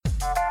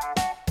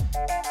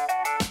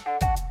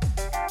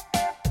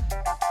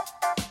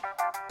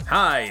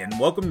Hi, and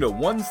welcome to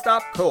One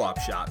Stop Co-op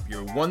Shop,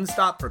 your one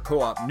stop for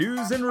co-op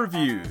news and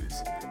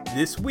reviews.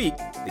 This week,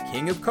 the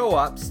king of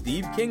co-op,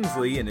 Steve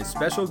Kingsley, and his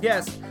special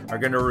guest are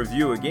going to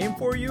review a game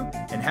for you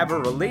and have a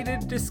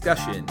related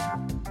discussion.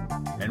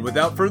 And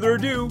without further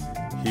ado,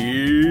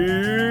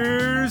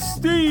 here's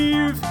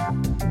Steve!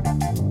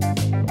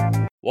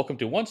 Welcome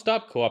to One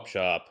Stop Co-op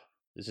Shop.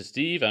 This is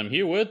Steve. I'm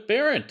here with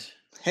Barrett.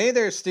 Hey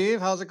there,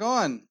 Steve. How's it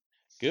going?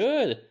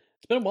 Good.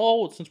 It's been a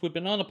while since we've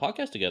been on a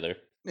podcast together.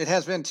 It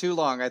has been too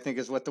long, I think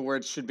is what the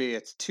words should be.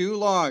 It's too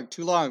long,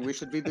 too long. We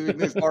should be doing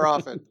this more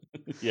often.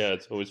 Yeah,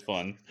 it's always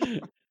fun.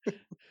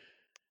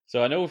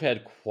 So I know we've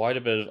had quite a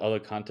bit of other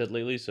content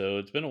lately, so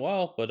it's been a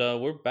while, but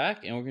we're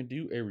back and we're going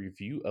to do a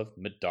review of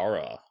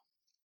Madara.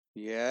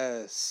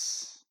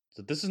 Yes.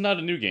 So this is not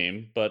a new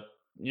game, but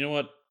you know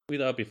what? We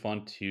thought it'd be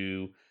fun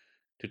to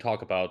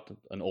talk about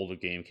an older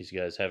game in case you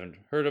guys haven't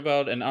heard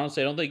about. And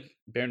honestly, I don't think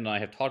Barrett and I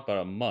have talked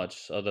about it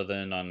much other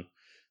than on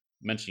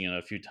mentioning it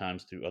a few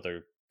times through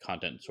other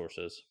content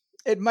sources.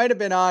 It might have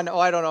been on,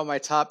 I don't know, my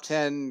top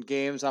 10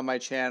 games on my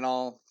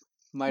channel.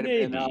 Might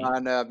have been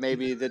on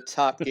maybe the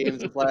top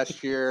games of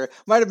last year.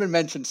 Might have been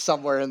mentioned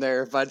somewhere in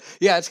there. But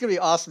yeah, it's going to be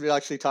awesome to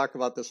actually talk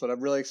about this one.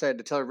 I'm really excited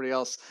to tell everybody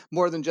else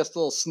more than just a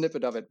little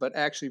snippet of it, but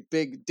actually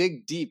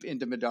dig deep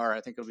into Madara. I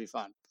think it'll be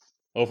fun.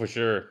 Oh, for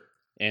sure.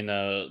 And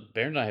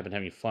Barrett and I have been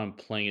having fun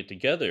playing it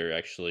together,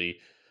 actually,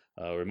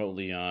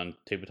 remotely on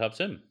Tabletop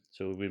Sim.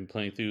 So we've been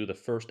playing through the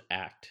first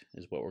act,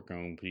 is what we're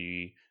going to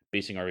be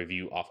basing our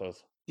review off of.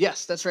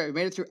 Yes, that's right. We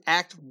made it through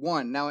Act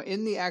 1. Now,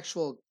 in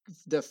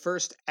the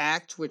first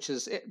act, which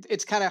is,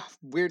 it's kind of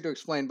weird to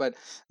explain, but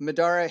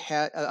Madara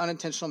had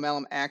Unintentional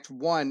Malum Act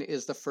 1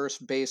 is the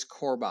first base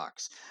core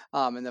box.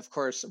 And of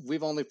course,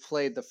 we've only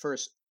played the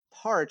first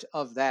part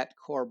of that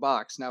core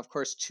box. Now, of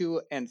course, Act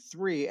 2 and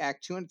 3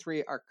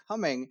 are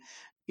coming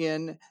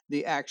in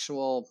the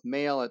actual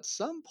mail at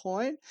some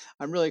point.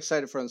 I'm really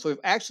excited for them. So we've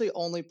actually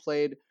only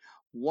played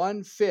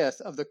 1/5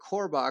 of the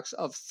core box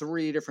of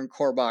 3 different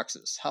core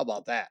boxes. How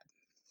about that?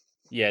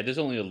 Yeah, there's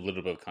only a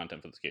little bit of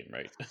content for this game,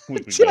 right? We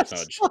got to Just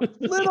touch. a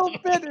little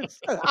bit.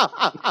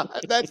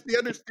 That's the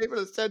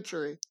understatement of the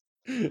century.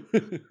 But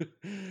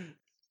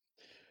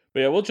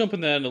yeah, we'll jump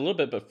in that in a little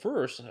bit. But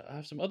first, I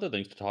have some other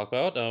things to talk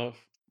about.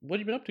 What have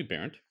you been up to,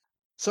 Barrett?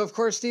 So, of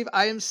course, Steve,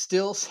 I am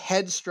still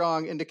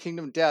headstrong into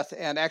Kingdom Death.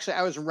 And actually,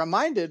 I was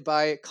reminded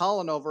by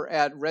Colin over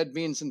at Red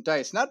Beans and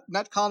Dice, not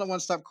Colin at One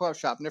Stop Co-op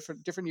Shop,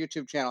 different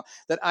YouTube channel,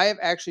 that I have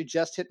actually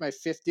just hit my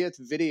 50th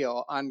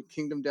video on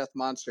Kingdom Death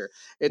Monster.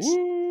 It's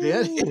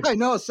been, I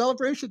know,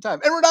 celebration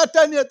time. And we're not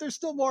done yet. There's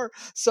still more.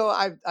 So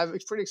I'm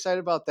pretty excited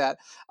about that.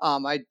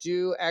 I'm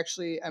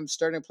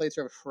starting to play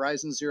through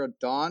Horizon Zero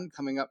Dawn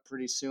coming up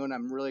pretty soon.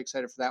 I'm really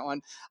excited for that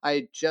one.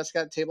 I just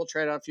got table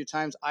tried out a few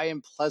times. I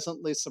am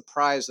pleasantly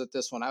surprised at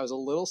this one. I was a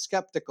little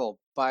skeptical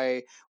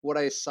by what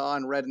I saw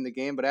and read in the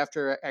game, but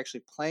after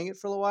actually playing it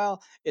for a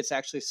while, it's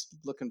actually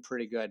looking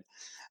pretty good.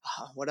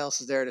 What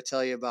else is there to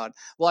tell you about?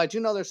 Well, I do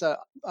know there's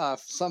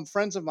some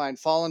friends of mine,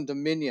 Fallen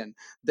Dominion.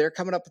 They're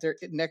coming up with their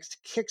next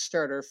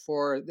Kickstarter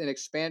for an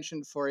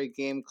expansion for a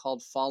game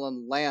called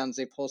Fallen Lands,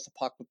 a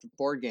post-apocalyptic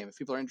board game. If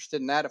people are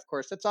interested in that, of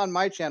course, that's on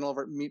my channel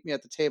over at Meet Me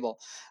at the Table.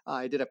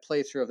 I did a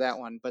playthrough of that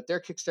one, but their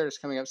Kickstarter is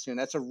coming up soon.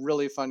 That's a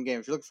really fun game.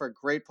 If you're looking for a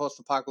great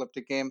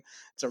post-apocalyptic game,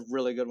 it's a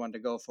really good one to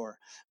go for.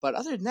 But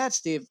other than that,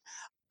 Steve,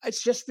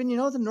 it's just been,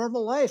 the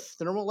normal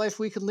life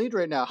we can lead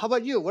right now. How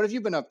about you? What have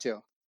you been up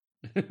to?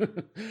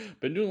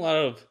 Been doing a lot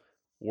of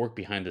work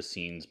behind the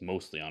scenes,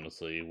 mostly,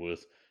 honestly,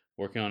 with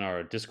working on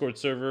our Discord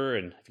server.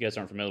 And if you guys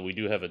aren't familiar, we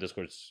do have a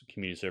Discord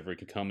community server. You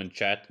can come and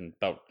chat and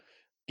about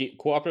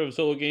cooperative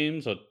solo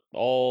games at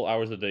all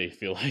hours of the day, I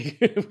feel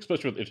like,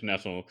 especially with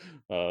international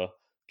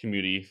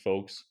community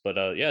folks. But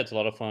yeah, it's a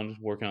lot of fun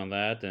working on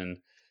that. And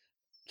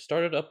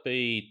started up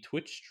a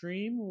Twitch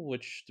stream,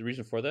 which the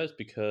reason for that is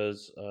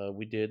because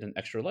we did an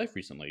Extra Life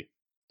recently.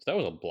 So that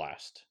was a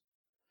blast.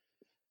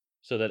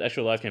 So that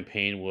Extra Life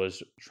campaign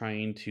was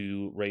trying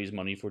to raise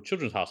money for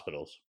children's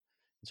hospitals.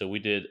 So we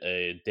did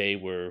a day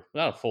where,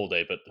 not a full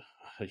day, but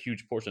a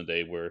huge portion of the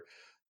day where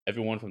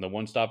everyone from the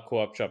One Stop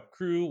Co-op Shop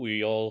crew,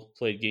 we all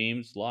played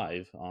games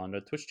live on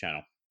the Twitch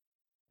channel.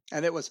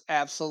 And it was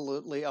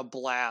absolutely a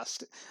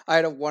blast. I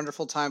had a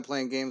wonderful time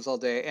playing games all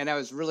day, and I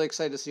was really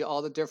excited to see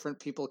all the different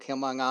people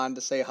coming on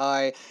to say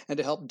hi and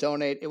to help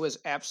donate. It was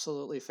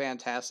absolutely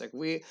fantastic.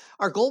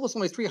 Our goal was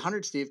only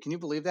 300, Steve. Can you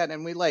believe that?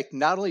 And we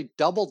not only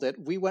doubled it,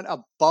 we went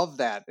above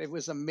that. It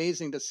was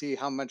amazing to see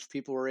how much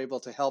people were able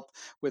to help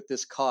with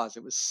this cause.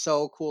 It was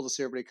so cool to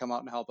see everybody come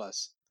out and help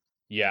us.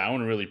 Yeah, I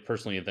want to really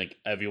personally thank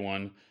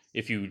everyone.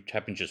 If you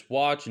happen to just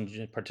watch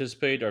and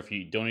participate, or if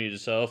you donated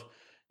yourself,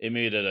 it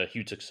made it a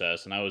huge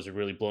success, and I was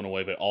really blown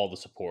away by all the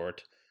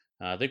support.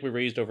 I think we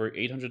raised over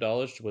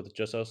 $800 with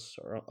just us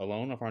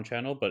alone of our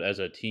channel, but as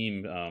a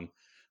team,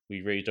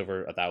 we raised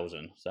over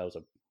 1,000. So that was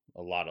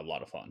a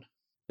lot of fun.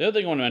 The other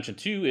thing I want to mention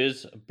too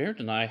is Barrett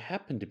and I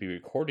happen to be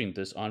recording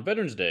this on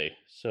Veterans Day.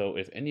 So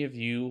if any of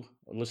you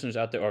listeners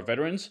out there are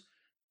veterans,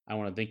 I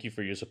want to thank you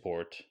for your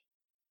support.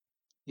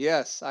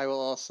 Yes, I will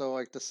also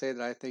like to say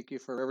that I thank you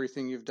for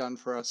everything you've done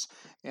for us,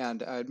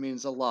 and it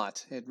means a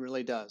lot. It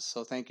really does.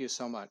 So thank you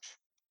so much.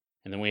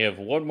 And then we have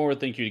one more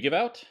thank you to give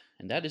out,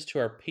 and that is to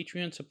our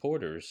Patreon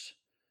supporters.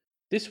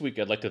 This week,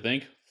 I'd like to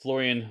thank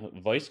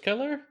Florian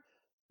Weiskeller,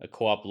 a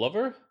co op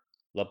lover,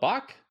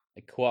 Labak,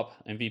 a co op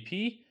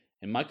MVP,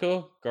 and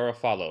Michael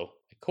Garofalo,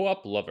 a co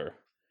op lover.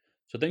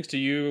 So, thanks to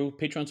you,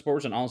 Patreon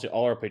supporters, and honestly,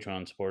 all our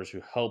Patreon supporters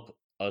who help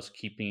us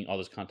keeping all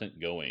this content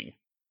going.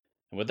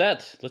 And with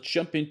that, let's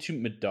jump into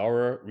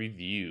Madara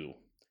Review.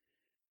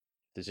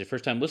 If this is your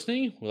first time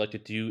listening, we like to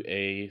do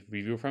a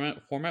review format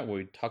where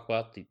we talk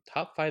about the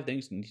top 5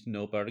 things you need to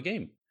know about a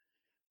game.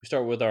 We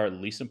start with our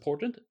least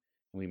important,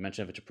 and we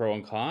mention if it's a pro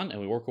and con,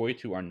 and we work our way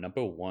to our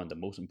number one, the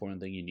most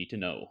important thing you need to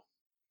know.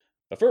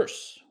 But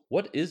first,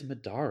 what is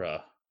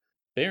Madara?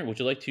 Baron, would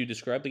you like to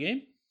describe the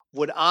game?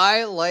 Would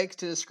I like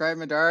to describe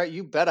Madara?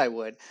 You bet I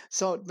would.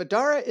 So,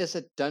 Madara is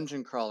a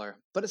dungeon crawler,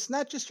 but it's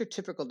not just your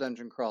typical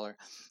dungeon crawler.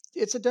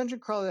 It's a dungeon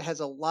crawler that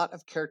has a lot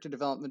of character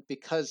development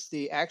because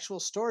the actual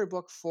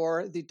storybook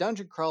for the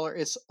dungeon crawler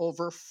is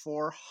over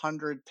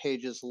 400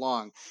 pages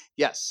long.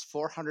 Yes,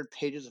 400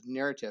 pages of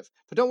narrative.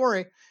 But don't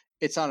worry,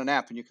 it's on an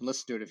app and you can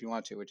listen to it if you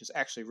want to, which is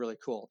actually really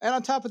cool. And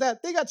on top of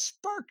that, they got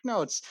Spark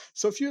Notes.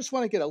 So if you just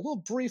want to get a little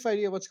brief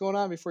idea of what's going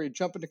on before you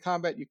jump into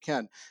combat, you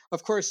can.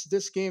 Of course,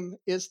 this game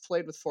is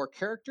played with 4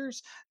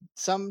 characters.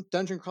 Some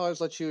dungeon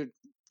crawlers let you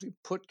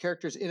put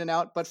characters in and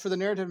out, but for the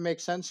narrative to make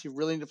sense, you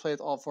really need to play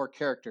with all 4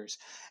 characters.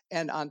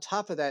 And on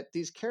top of that,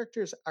 these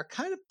characters are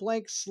kind of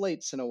blank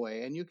slates in a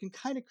way, and you can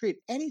kind of create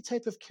any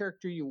type of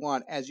character you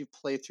want as you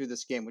play through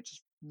this game, which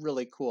is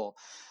really cool.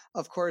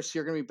 Of course,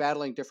 you're going to be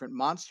battling different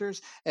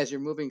monsters as you're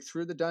moving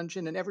through the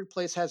dungeon, and every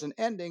place has an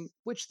ending,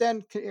 which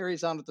then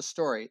carries on with the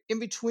story. In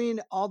between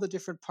all the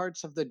different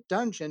parts of the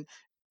dungeon,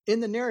 in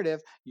the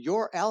narrative,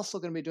 you're also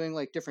going to be doing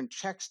like different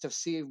checks to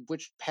see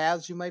which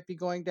paths you might be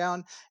going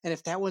down. And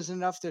if that wasn't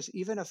enough, there's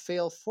even a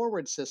fail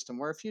forward system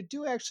where if you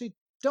do actually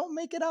don't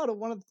make it out of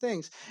one of the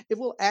things, it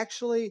will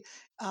actually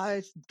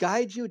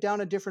guide you down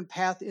a different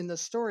path in the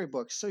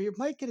storybook. So you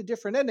might get a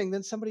different ending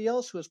than somebody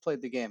else who has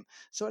played the game.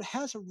 So it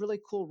has a really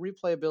cool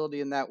replayability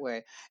in that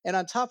way. And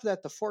on top of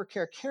that, the 4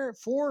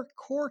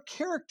 core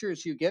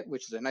characters you get,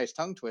 which is a nice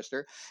tongue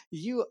twister,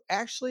 you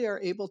actually are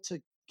able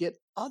to get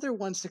other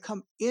ones to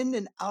come in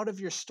and out of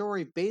your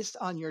story based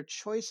on your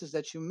choices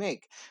that you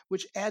make,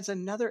 which adds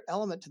another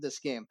element to this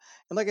game.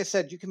 And like I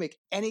said, you can make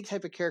any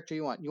type of character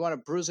you want. You want a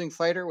bruising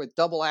fighter with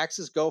double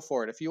axes, go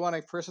for it. If you want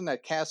a person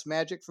that casts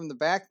magic from the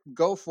back,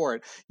 go for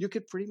it. You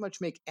could pretty much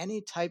make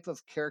any type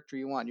of character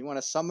you want. You want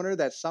a summoner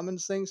that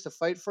summons things to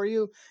fight for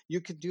you, you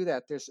could do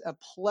that. There's a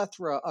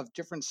plethora of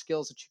different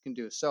skills that you can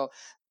do. So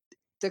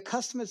the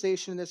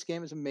customization in this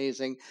game is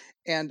amazing,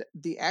 and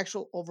the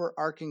actual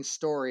overarching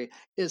story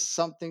is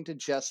something to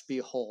just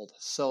behold.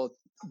 So,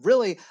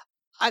 really,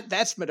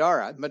 that's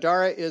Madara.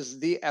 Madara is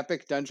the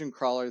epic dungeon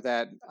crawler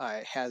that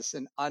has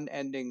an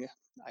unending,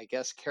 I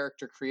guess,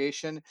 character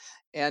creation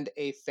and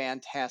a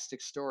fantastic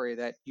story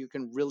that you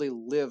can really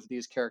live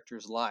these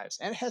characters' lives.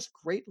 And it has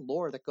great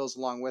lore that goes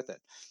along with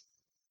it.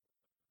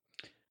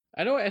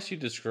 I know I asked you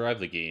to describe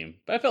the game,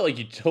 but I felt like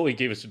you totally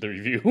gave us the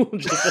review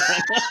just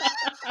then.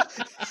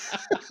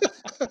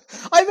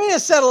 I may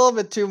have said a little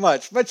bit too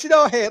much, but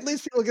hey, at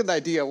least people get an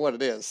idea of what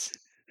it is.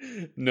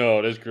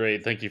 No, that's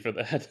great. Thank you for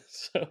that.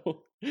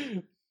 So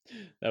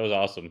that was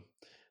awesome.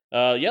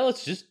 Yeah,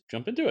 let's just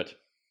jump into it.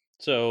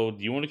 So,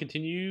 do you want to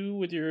continue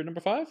with your number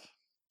 5?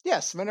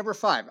 Yes, my number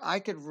 5.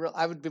 I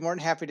would be more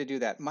than happy to do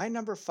that. My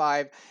number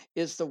 5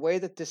 is the way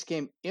that this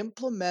game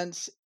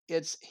implements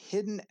its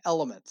hidden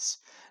elements.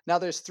 Now,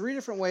 there's 3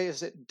 different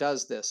ways it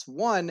does this.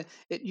 One,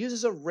 it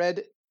uses a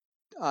red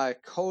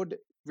code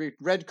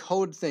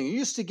thing. You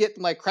used to get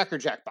like Cracker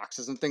Jack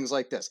boxes and things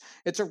like this.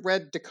 It's a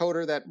red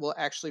decoder that will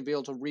actually be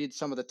able to read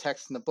some of the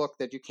text in the book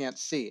that you can't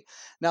see.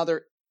 Now,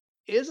 there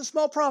is a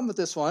small problem with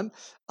this one.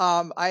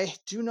 I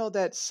do know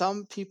that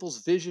some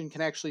people's vision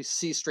can actually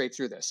see straight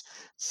through this.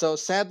 So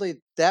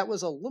sadly, that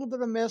was a little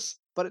bit of a miss,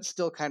 but it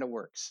still kind of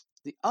works.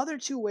 The other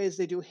 2 ways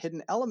they do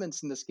hidden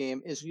elements in this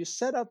game is you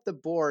set up the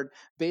board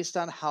based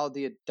on how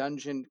the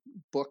dungeon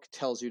book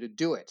tells you to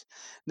do it.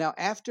 Now,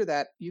 after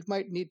that, you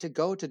might need to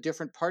go to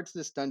different parts of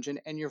this dungeon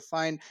and you'll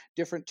find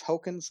different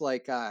tokens.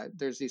 Like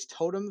there's these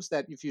totems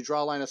that if you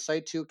draw a line of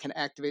sight to can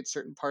activate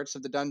certain parts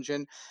of the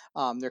dungeon.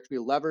 There could be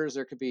levers,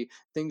 there could be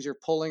things you're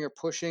pulling or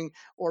pushing,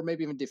 or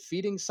maybe even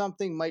defeating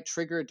something might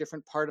trigger a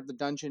different part of the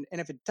dungeon. And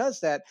if it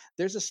does that,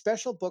 there's a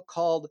special book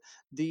called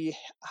I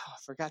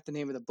forgot the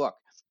name of the book.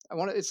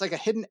 It's like a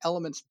hidden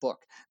elements book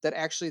that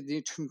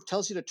actually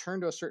tells you to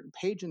turn to a certain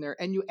page in there,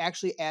 and you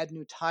actually add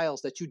new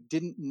tiles that you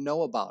didn't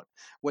know about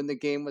when the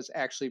game was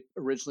actually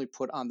originally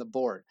put on the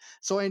board.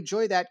 So I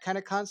enjoy that kind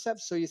of concept.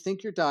 So you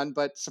think you're done,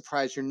 but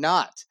surprise, you're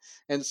not.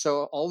 And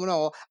so, all in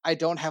all, I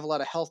don't have a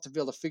lot of health to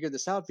be able to figure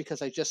this out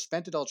because I just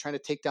spent it all trying to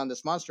take down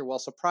this monster. Well,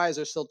 surprise,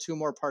 there's still 2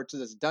 more parts of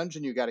this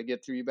dungeon you got to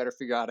get through. You better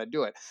figure out how to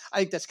do it. I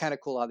think that's kind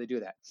of cool how they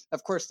do that.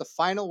 Of course, the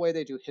final way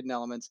they do hidden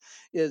elements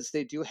is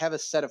they do have a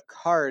set of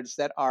cards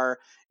that are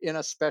in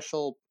a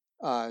special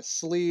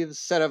sleeves,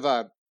 set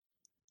of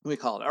we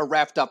call it, are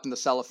wrapped up in the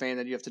cellophane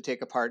that you have to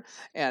take apart.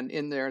 And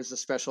in there is a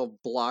special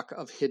block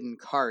of hidden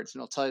cards. And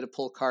it'll tell you to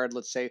pull card,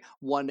 let's say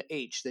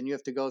 1H. Then you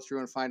have to go through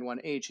and find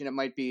 1H. And it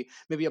might be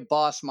maybe a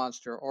boss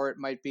monster, or it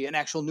might be an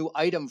actual new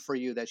item for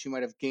you that you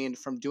might have gained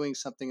from doing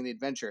something in the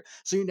adventure.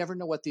 So you never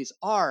know what these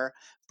are,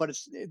 but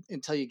it's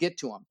until you get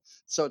to them.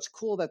 So it's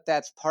cool that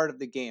that's part of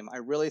the game. I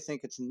really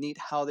think it's neat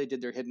how they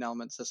did their hidden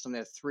element system. They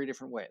have 3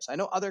 different ways. I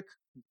know other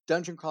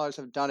dungeon crawlers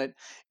have done it,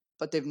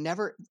 but I've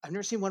never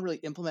seen one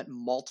really implement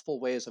multiple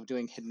ways of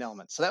doing hidden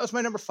elements. So that was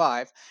my number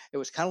 5. It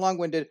was kind of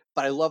long-winded,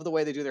 but I love the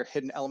way they do their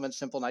hidden elements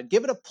simple. And I'd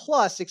give it a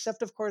plus,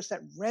 except of course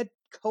that red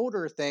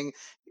coder thing,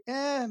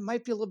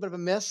 might be a little bit of a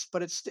miss,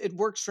 but it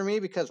works for me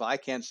because, well, I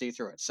can't see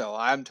through it. So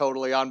I'm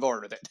totally on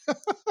board with it.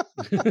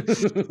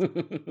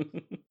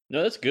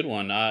 No, that's a good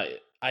one. I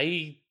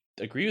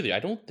agree with you. I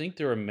don't think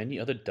there are many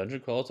other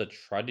dungeon crawlers that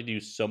try to do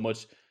so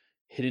much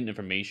hidden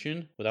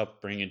information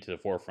without bringing it to the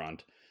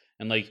forefront.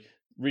 And like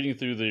reading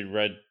through the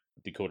red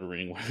decoder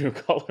reading, whatever you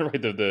call it,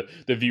 right? The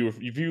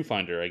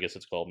viewfinder, I guess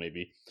it's called,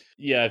 maybe.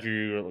 Yeah, if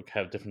you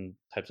have different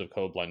types of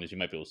color blindness, you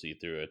might be able to see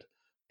through it.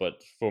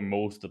 But for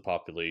most of the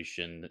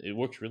population, it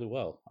works really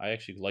well. I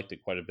actually liked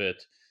it quite a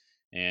bit.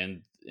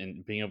 And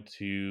being able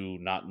to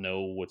not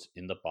know what's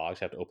in the box,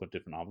 have to open up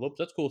different envelopes,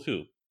 that's cool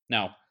too.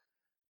 Now,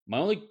 my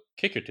only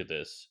kicker to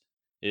this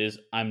is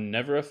I'm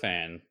never a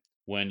fan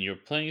when you're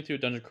playing through a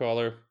dungeon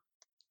crawler,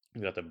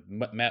 you got the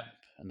map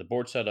and the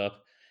board set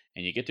up,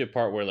 and you get to a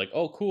part where, like,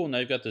 oh, cool, now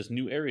you've got this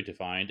new area to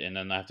find, and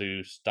then I have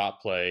to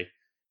stop play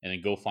and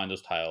then go find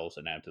those tiles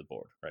and add to the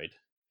board, right?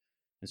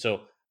 And so,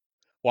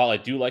 while I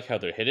do like how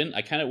they're hidden,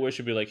 I kind of wish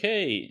it'd be like,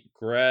 hey,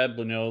 grab,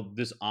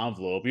 this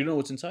envelope. You don't know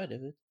what's inside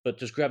of it, but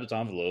just grab this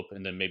envelope,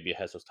 and then maybe it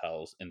has those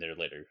tiles in there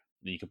later.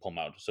 Then you can pull them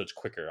out, so it's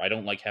quicker. I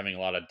don't like having a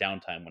lot of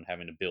downtime when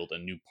having to build a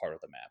new part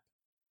of the map.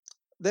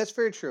 That's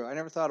very true. I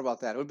never thought about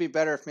that. It would be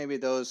better if maybe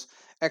those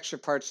extra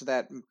parts of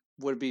that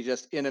would be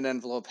just in an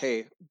envelope.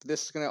 Hey,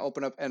 this is going to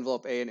open up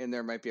envelope A, and in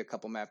there might be a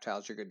couple map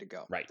tiles. You're good to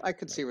go. Right. I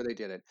could see Right. where they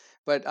did it,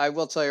 but I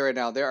will tell you right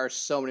now, there are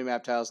so many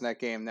map tiles in that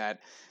game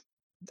that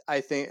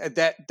I think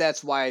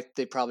that's why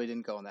they probably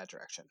didn't go in that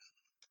direction.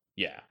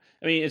 Yeah.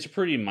 I mean, it's a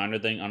pretty minor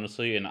thing,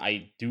 honestly, and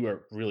I do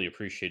really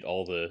appreciate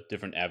all the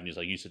different avenues,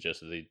 like you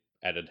suggested, they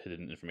added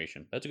hidden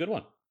information. That's a good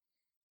one.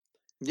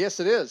 Yes,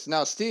 it is.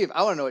 Now, Steve,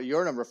 I want to know what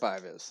your number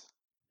 5 is.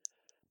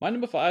 My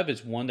number 5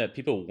 is one that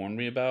people warned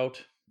me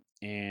about,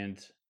 and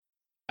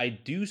I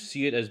do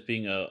see it as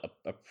being a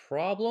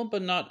problem,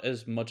 but not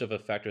as much of a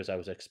factor as I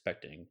was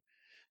expecting.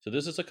 So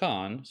this is a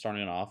con,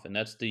 starting it off, and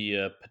that's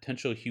the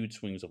potential huge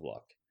swings of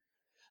luck.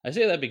 I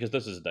say that because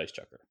this is a dice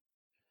chucker.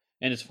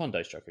 And it's a fun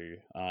dice chucker.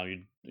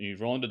 You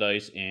roll the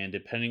dice, and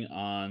depending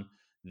on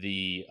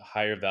the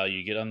higher value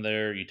you get on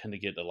there, you tend to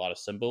get a lot of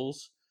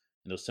symbols,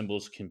 and those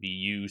symbols can be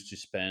used to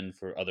spend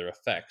for other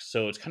effects.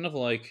 So it's kind of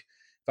like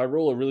if I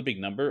roll a really big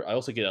number, I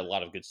also get a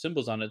lot of good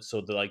symbols on it.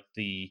 So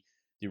the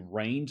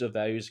range of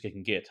values you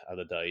can get out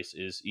of the dice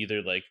is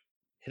either like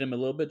hit them a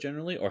little bit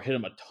generally, or hit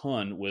them a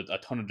ton with a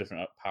ton of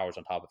different powers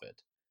on top of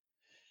it.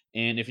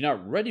 And if you're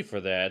not ready for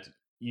that,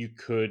 you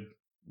could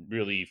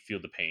really feel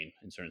the pain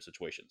in certain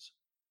situations.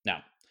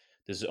 Now,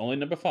 this is only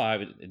number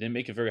 5. It didn't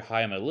make it very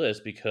high on my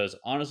list because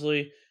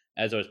honestly,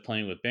 as I was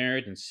playing with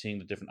Barrett and seeing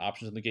the different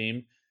options in the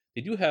game,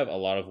 they do have a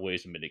lot of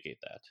ways to mitigate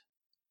that.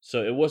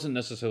 So it wasn't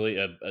necessarily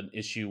an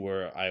issue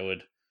where I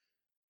would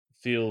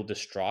feel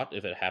distraught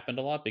if it happened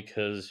a lot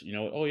because,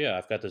 oh yeah,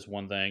 I've got this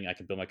one thing, I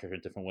can build my character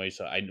in different ways,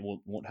 so I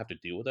won't have to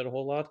deal with that a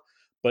whole lot.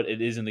 But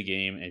it is in the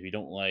game, and if you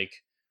don't like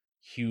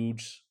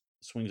huge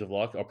swings of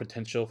luck or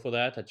potential for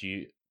that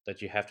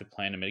you have to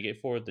plan and mitigate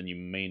for, then you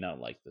may not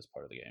like this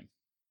part of the game.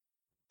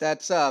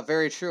 That's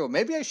very true.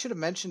 Maybe I should have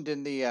mentioned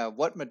in the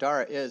what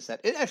Madara is that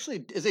it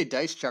actually is a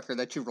dice chucker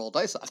that you roll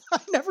dice on. I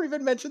never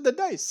even mentioned the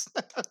dice.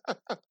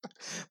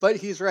 But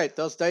he's right.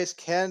 Those dice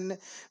can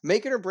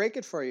make it or break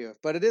it for you.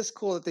 But it is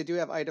cool that they do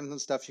have items and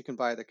stuff you can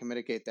buy that can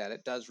mitigate that.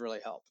 It does really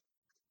help.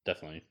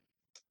 Definitely.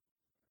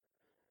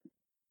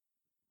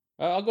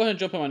 I'll go ahead and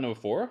jump on my number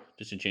 4,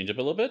 just to change up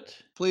a little bit.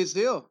 Please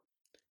do.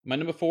 My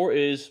number 4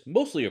 is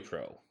mostly a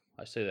pro.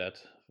 I say that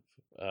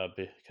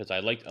because I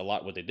liked a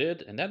lot what they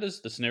did, and that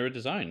is the scenario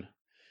design.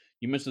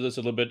 You mentioned this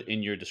a little bit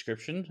in your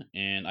description,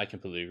 and I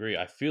completely agree.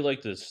 I feel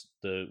like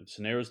the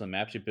scenarios and the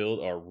maps you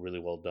build are really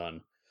well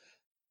done.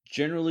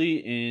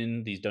 Generally,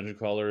 in these dungeon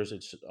crawlers,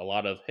 it's a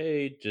lot of,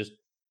 hey, just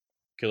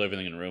kill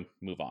everything in the room,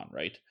 move on,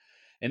 right?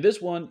 And this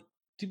one,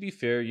 to be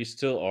fair, you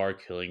still are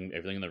killing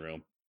everything in the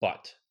room,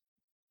 but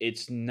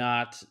it's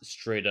not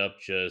straight up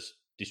just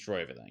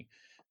destroy everything.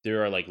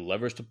 There are like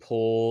levers to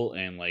pull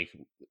and like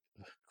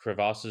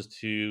crevasses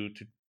to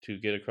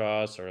get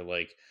across, or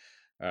like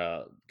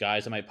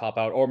guys that might pop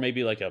out, or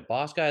maybe like a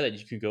boss guy that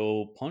you can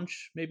go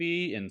punch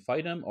maybe and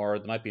fight him, or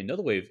there might be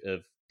another way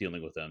of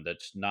dealing with them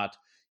that's not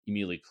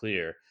immediately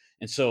clear.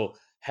 And so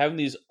having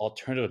these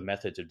alternative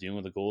methods of dealing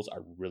with the goals, I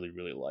really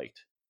really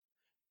liked.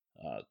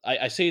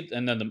 I say,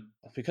 and then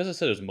because I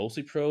said it was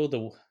mostly pro,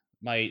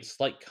 my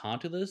slight con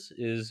to this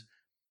is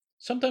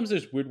sometimes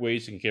there's weird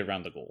ways you can get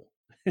around the goal.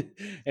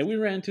 And we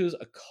ran into this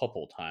a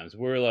couple times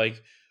where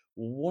like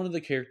one of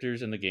the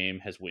characters in the game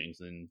has wings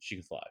and she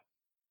can fly.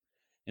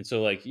 And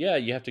so like yeah,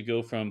 you have to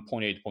go from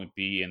point A to point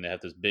B, and they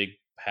have this big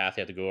path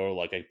you have to go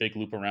like a big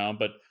loop around,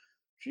 but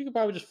she could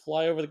probably just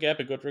fly over the gap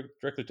and go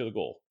directly to the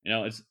goal.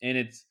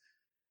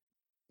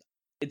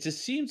 It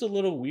just seems a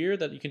little weird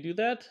that you can do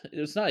that.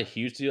 It's not a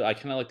huge deal. I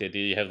kind of like the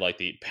idea you have like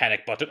the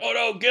panic button. Oh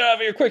no, get out of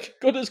here quick!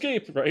 Go to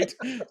escape, right?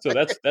 So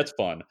that's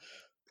fun.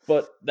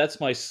 But that's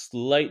my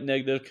slight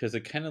negative because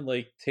it kind of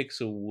like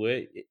takes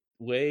away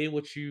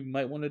what you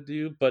might want to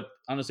do. But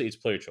honestly, it's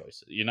player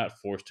choice. You're not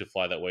forced to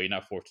fly that way. You're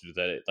not forced to do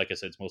that. Like I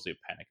said, it's mostly a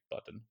panic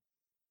button.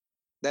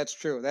 That's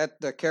true.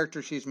 That the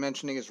character she's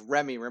mentioning is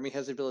Remy. Remy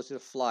has the ability to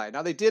fly.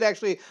 Now they did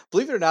actually,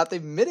 believe it or not, they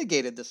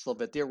mitigated this a little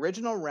bit. The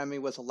original Remy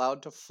was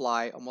allowed to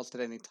fly almost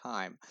at any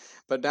time,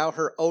 but now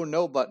her "Oh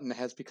no" button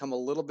has become a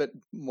little bit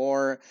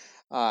more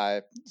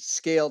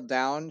scaled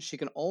down. She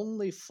can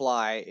only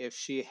fly if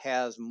she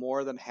has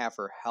more than half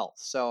her health.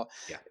 So,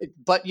 Yeah,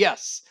 but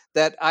yes,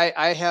 that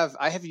I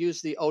have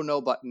used the "Oh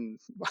no" button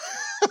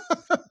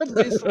at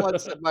least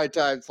once in my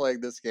time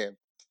playing this game.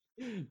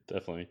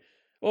 definitely.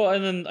 Well,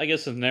 and then I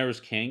guess the narrows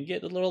can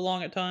get a little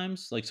long at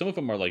times. Like some of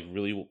them are like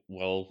really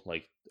well,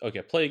 like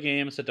okay, play a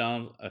game, sit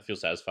down, I feel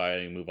satisfied,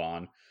 and move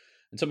on.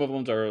 And some of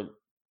them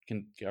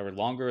are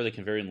longer. They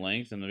can vary in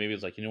length, and then maybe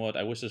it's like you know what,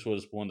 I wish this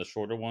was one of the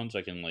shorter ones.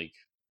 I can like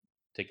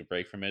take a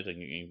break from it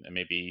and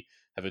maybe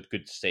have a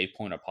good save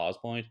point or pause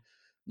point.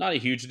 Not a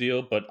huge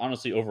deal, but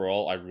honestly,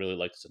 overall, I really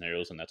like the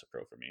scenarios, and that's a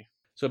pro for me.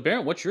 So,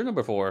 Barrett, what's your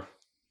number 4?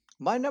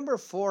 My number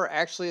four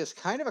actually is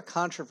kind of a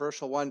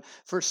controversial one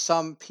for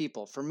some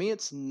people. For me,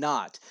 it's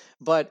not.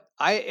 But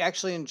I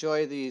actually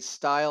enjoy the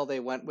style they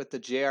went with, the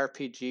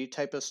JRPG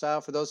type of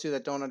style. For those of you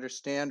that don't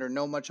understand or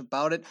know much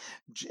about it,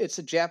 it's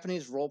a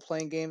Japanese role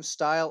playing game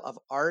style of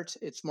art.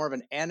 It's more of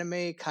an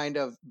anime kind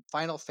of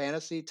Final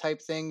Fantasy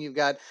type thing. You've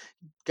got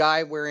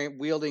guy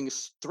wielding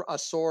a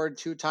sword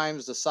 2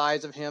 times the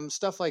size of him,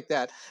 stuff like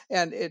that,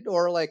 and it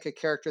or like a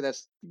character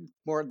that's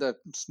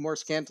more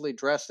scantily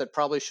dressed that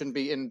probably shouldn't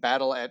be in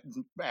battle at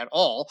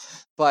all.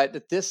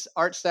 But this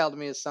art style to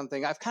me is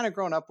something I've kind of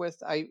grown up with.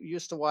 I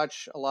used to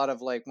watch a lot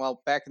of like,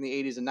 well, back in the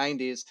 80s and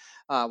 90s,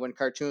 when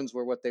cartoons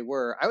were what they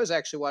were. I was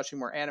actually watching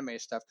more anime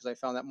stuff because I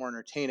found that more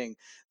entertaining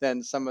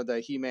than some of the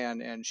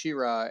He-Man and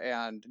She-Ra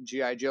and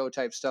GI Joe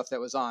type stuff that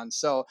was on.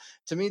 So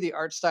to me, the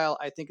art style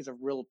I think is a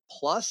real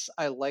plus.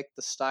 I like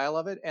the style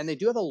of it, and they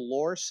do have a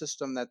lore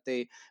system that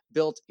they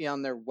built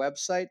on their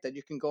website that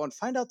you can go and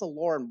find out the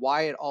lore and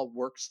why it all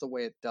works the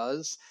way it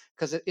does,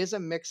 because it is a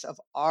mix of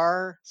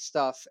our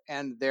stuff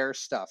and their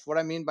stuff. What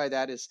I mean by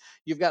that is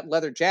you've got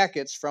leather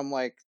jackets from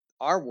like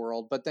our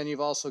world, but then you've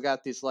also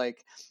got these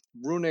like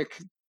runic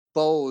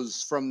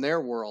bows from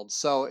their world.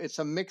 So it's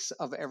a mix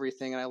of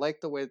everything. And I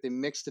like the way that they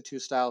mix the two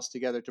styles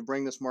together to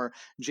bring this more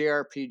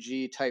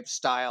JRPG type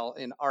style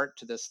in art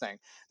to this thing.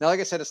 Now, like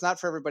I said, it's not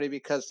for everybody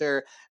because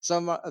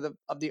some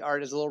of the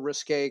art is a little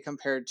risque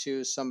compared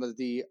to some of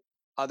the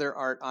other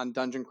art on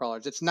dungeon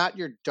crawlers. It's not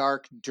your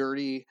dark,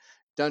 dirty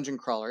dungeon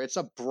crawler. It's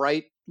a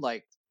bright,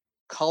 like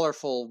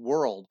colorful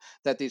world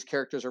that these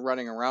characters are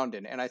running around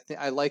in, and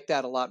I like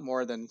that a lot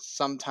more than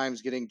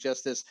sometimes getting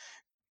just this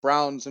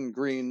browns and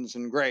greens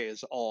and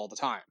grays all the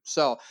time.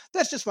 So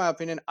that's just my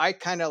opinion. I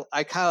kind of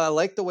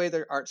like the way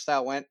their art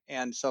style went,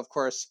 and so of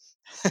course,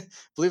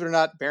 believe it or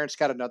not, Barrett's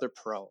got another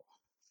pro.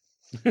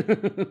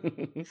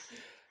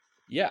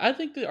 Yeah, I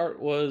think the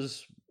art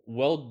was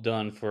well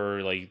done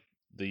for like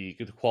the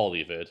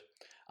quality of it.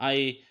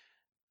 I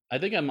I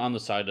think I'm on the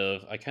side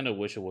of I kind of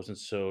wish it wasn't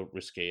so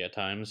risque at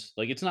times.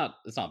 Like it's not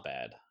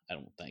bad. I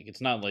don't think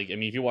it's not like I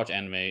mean if you watch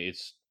anime,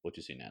 it's what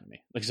you see in anime,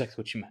 exactly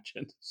what you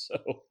mentioned. So,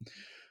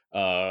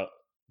 uh,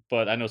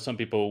 but I know some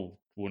people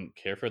wouldn't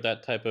care for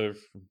that type of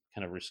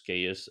kind of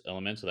risque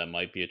element, so that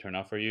might be a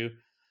turnoff for you.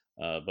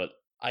 But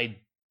I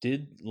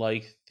did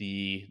like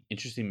the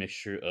interesting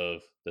mixture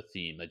of the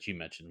theme that you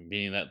mentioned,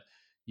 meaning that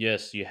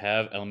yes, you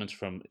have elements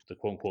from the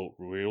quote unquote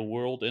real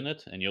world in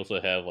it, and you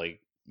also have like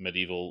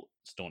medieval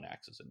stone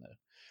axes in there.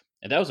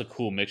 And that was a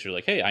cool mixture.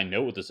 Like, hey, I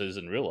know what this is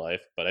in real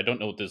life, but I don't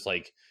know what this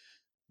like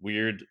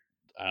weird,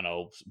 I don't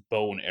know,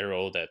 bow and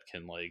arrow that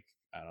can like,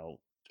 I don't know,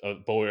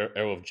 a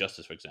arrow of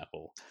justice, for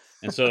example.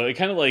 And so it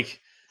kind of like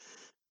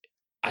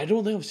I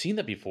don't think I've seen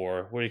that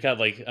before. Where you got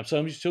like I'm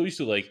so used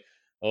to like,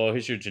 oh,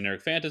 here's your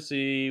generic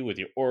fantasy with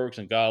your orcs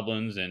and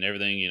goblins and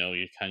everything. You know,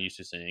 you're kind of used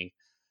to seeing.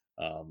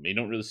 You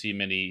don't really see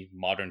many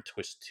modern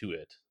twists to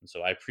it, and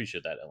so I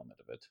appreciate that element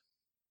of it.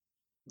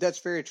 That's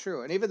very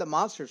true, and even the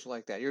monsters are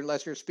like that.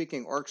 Unless you're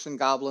speaking orcs and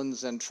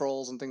goblins and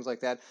trolls and things like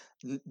that,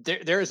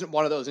 there isn't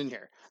one of those in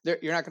here.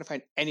 You're not going to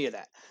find any of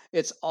that.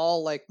 It's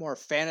all like more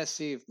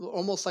fantasy,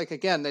 almost like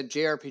again the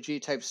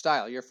JRPG type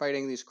style. You're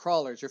fighting these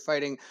crawlers, you're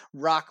fighting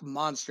rock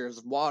monsters,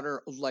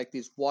 water like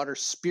these water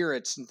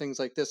spirits and things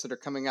like this that are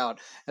coming out,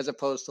 as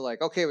opposed to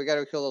like, okay, we got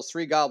to kill those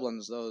 3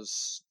 goblins,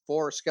 those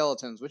 4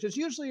 skeletons, which is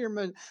usually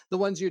the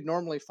ones you'd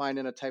normally find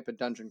in a type of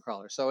dungeon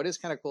crawler. So it is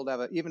kind of cool to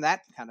have even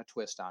that kind of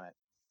twist on it.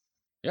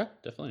 Yeah,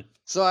 definitely.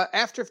 So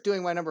after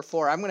doing my number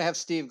four, I'm going to have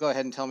Steve go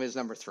ahead and tell me his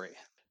number three.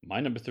 My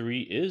number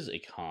three is a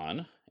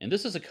con, and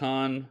this is a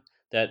con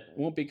that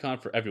won't be a con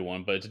for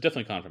everyone, but it's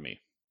definitely a con for me.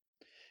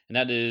 And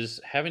that is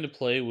having to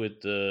play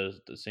with the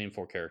same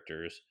four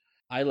characters.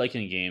 I like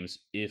in games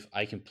if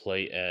I can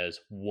play as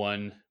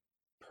one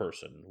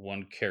person,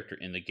 one character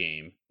in the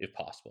game, if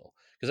possible.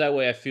 Because that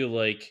way I feel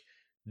like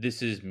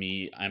this is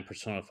me. I'm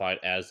personified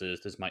as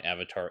this. This is my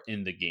avatar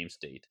in the game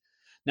state.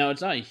 Now,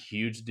 it's not a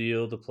huge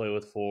deal to play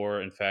with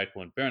four. In fact,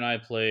 when Bear and I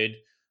played,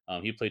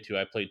 he played two,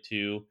 I played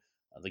two.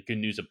 The good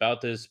news about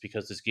this,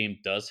 because this game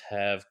does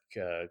have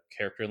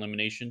character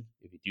elimination,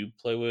 if you do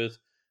play with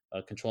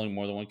controlling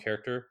more than one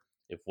character,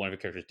 if one of your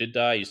characters did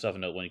die, you still have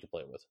another one you can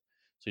play with,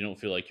 so you don't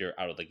feel like you're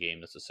out of the game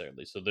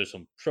necessarily. So there's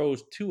some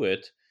pros to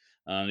it.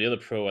 The other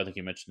pro I think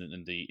you mentioned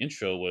in the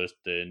intro was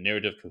the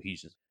narrative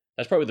cohesion.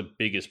 That's probably the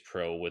biggest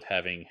pro with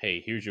having,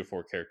 hey, here's your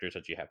four characters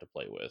that you have to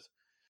play with.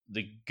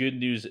 The good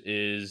news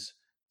is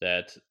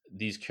that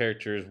these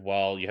characters,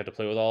 while you have to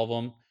play with all of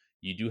them,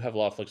 you do have a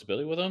lot of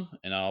flexibility with them,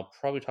 and I'll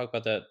probably talk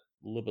about that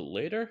a little bit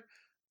later.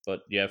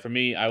 But yeah, for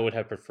me, I would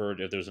have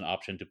preferred if there was an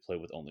option to play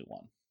with only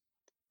one.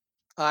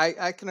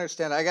 I can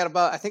understand.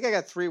 I think I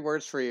got 3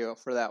 words for you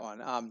for that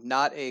one.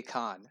 Not a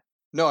con.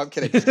 No, I'm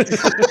kidding.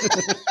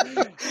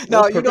 Well,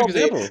 No, you know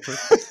perfect me.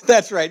 example.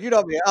 That's right. You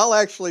know me. I'll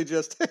actually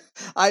just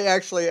I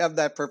actually am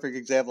that perfect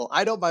example.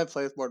 I don't mind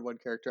playing with more than one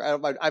character. I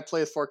don't mind. I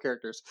play with 4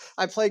 characters.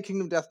 I play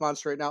Kingdom Death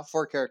Monster right now,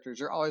 4 characters.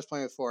 You're always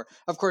playing with 4.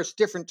 Of course,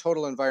 different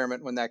total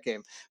environment when that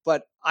game.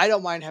 But I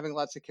don't mind having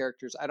lots of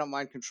characters. I don't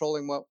mind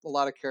controlling a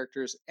lot of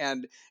characters.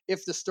 And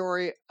if the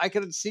story, I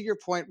could see your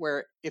point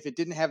where if it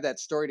didn't have that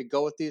story to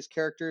go with these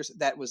characters,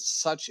 that was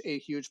such a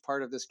huge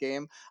part of this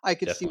game. I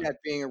could see Definitely.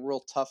 that being a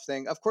real tough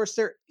thing. Of course,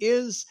 there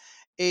is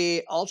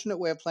a alternate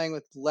way of playing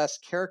with less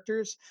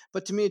characters,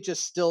 but to me it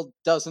just still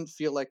doesn't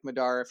feel like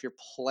Madara if you're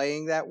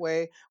playing that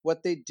way.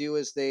 What they do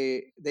is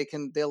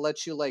they'll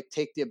let you like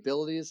take the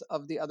abilities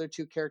of the other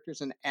 2 characters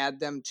and add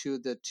them to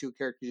the 2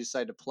 characters you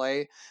decide to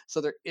play.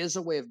 So there is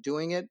a way of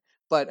doing it,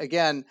 but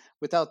again,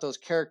 without those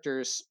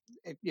characters,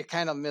 you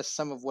kind of miss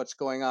some of what's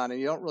going on, and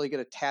you don't really get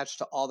attached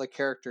to all the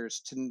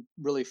characters to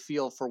really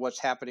feel for what's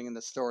happening in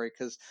the story,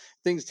 because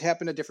things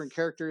happen to different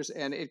characters,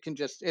 and it can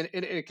just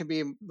it can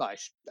be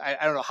I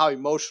don't know how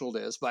emotional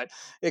it is, but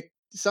it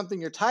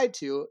something you're tied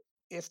to.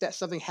 If that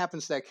something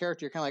happens to that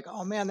character, you're kind of like,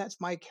 oh man,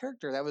 that's my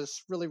character. That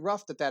was really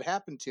rough that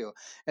happened to,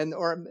 and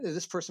or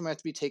this person might have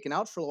to be taken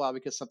out for a while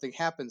because something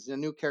happens, and a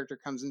new character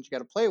comes in that you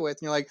got to play with,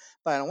 and you're like,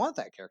 but I don't want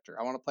that character.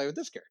 I want to play with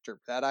this character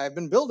that I've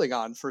been building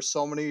on for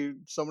so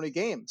many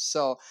games.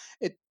 So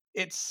I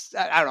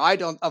don't know. I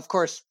don't, of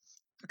course,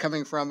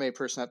 coming from a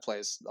person that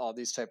plays all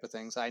these type of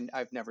things,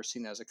 I've never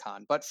seen it as a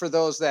con. But for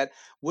those that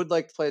would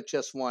like to play it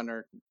just one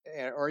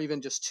or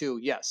even just 2,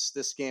 yes,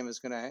 this game is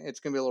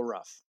it's gonna be a little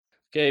rough.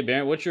 Okay,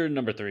 Baron, what's your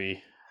number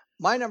three?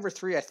 My number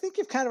 3, I think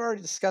you've kind of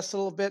already discussed a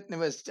little bit, and it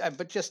was,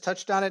 but just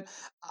touched on it.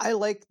 I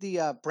like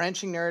the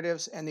branching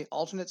narratives and the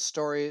alternate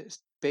stories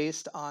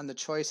based on the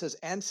choices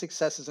and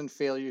successes and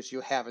failures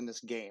you have in this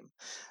game.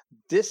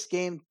 This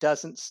game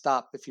doesn't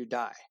stop if you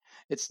die.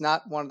 It's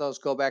not one of those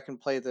go back and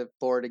play the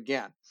board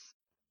again.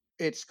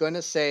 It's going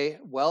to say,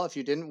 well, if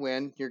you didn't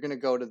win, you're going to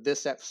go to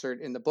this episode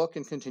in the book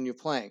and continue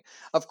playing.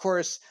 Of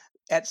course,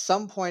 at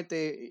some point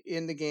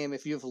in the game,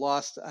 if you've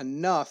lost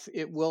enough,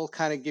 it will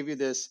kind of give you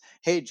this,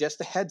 hey,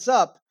 just a heads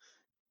up,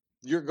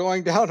 you're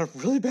going down a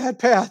really bad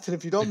path. And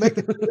if you don't make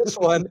it to this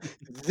one,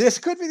 this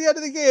could be the end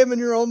of the game.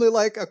 And you're only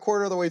like a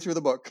quarter of the way through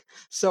the book.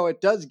 So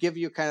it does give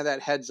you kind of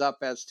that heads up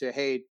as to,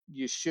 hey,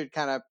 you should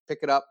kind of pick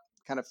it up,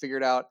 kind of figure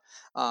it out.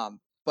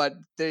 But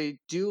they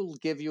do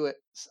give you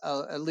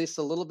at least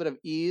a little bit of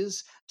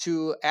ease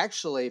to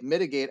actually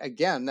mitigate,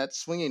 again, that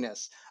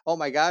swinginess. Oh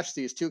my gosh,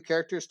 these 2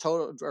 characters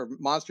total or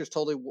monsters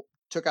totally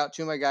took out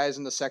 2 of my guys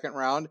in the second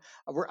round.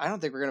 I don't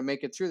think we're going to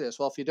make it through this.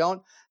 Well, if you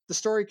don't, the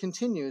story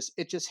continues.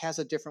 It just has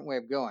a different way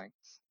of going.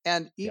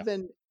 And Yeah.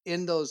 even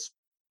in those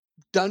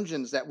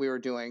dungeons that we were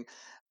doing,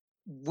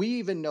 we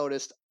even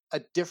noticed a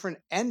different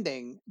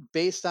ending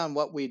based on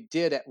what we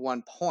did at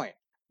one point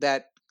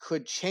that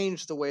could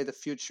change the way the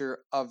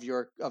future of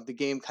the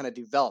game kind of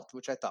developed,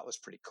 which I thought was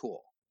pretty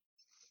cool.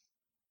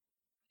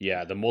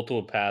 Yeah, the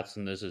multiple paths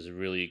in this is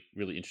really,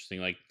 really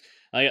interesting. Like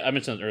I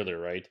mentioned earlier,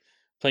 right?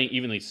 Playing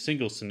even a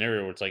single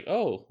scenario where it's like,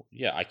 oh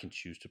yeah, I can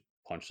choose to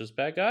punch this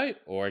bad guy,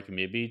 or I can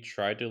maybe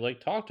try to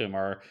like talk to him,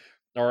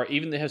 or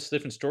even they have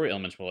different story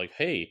elements where like,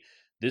 hey,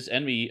 this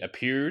enemy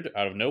appeared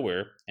out of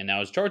nowhere and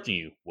now is charging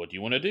you. What do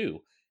you want to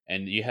do?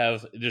 And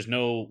there's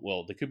no,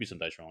 well, there could be some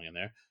dice rolling in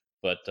there,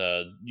 but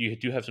you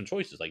do have some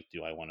choices. Like,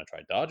 do I want to try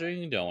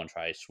dodging? Do I want to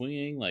try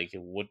swinging? Like,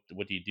 what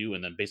do you do?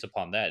 And then based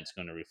upon that, it's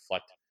going to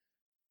reflect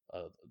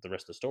the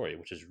rest of the story,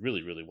 which is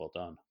really, really well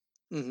done.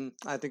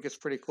 I think it's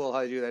pretty cool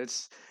how you do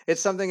that.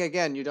 It's something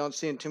again you don't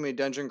see in too many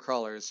dungeon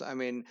crawlers. I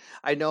mean,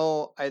 I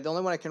know the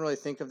only one I can really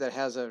think of that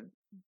has a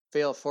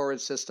fail forward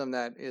system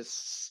that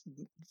is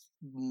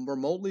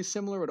remotely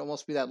similar would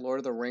almost be that Lord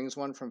of the Rings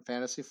one from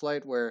Fantasy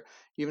Flight, where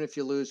even if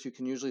you lose, you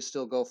can usually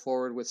still go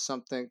forward with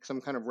some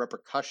kind of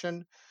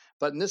repercussion.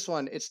 But in this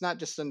one, it's not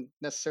just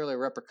necessarily a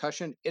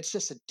repercussion. It's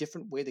just a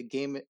different way the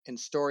game and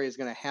story is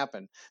going to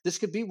happen. This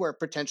could be where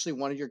potentially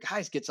one of your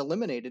guys gets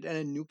eliminated and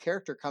a new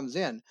character comes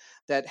in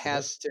that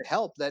has to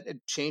help, that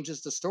it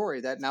changes the story,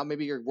 that now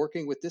maybe you're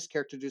working with this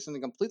character to do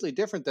something completely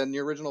different than the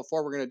original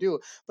four were going to do,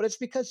 but it's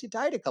because you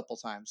died a couple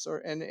times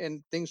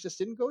and things just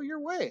didn't go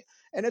your way.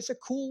 And it's a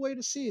cool way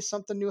to see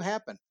something new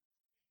happen.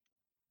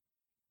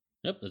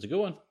 Yep, that's a good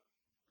one.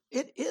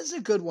 It is a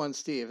good one,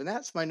 Steve, and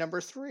that's my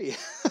number 3.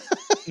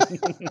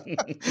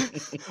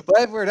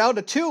 But we're down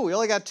to 2. We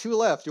only got 2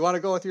 left. You want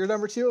to go with your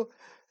number 2?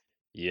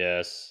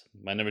 Yes,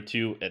 my number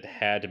 2, it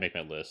had to make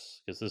my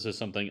list because this is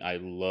something I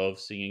love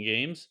seeing in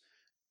games.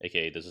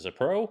 Okay, this is a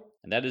pro,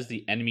 and that is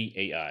the enemy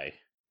AI.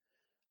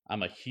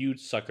 I'm a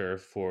huge sucker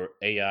for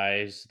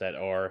AIs that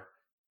are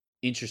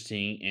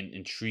interesting and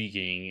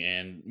intriguing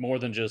and more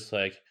than just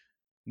like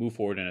move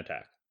forward and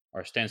attack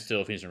or stand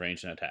still if he's in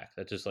range and attack.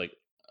 That's just like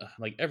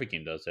every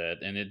game does that,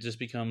 and it just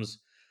becomes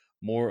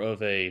more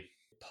of a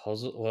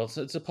puzzle. Well,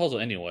 it's a puzzle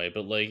anyway,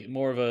 but like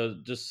more of a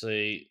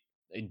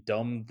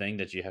dumb thing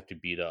that you have to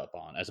beat up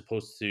on, as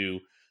opposed to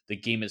the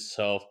game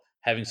itself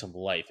having some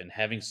life and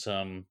having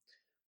some,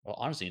 well,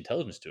 honestly,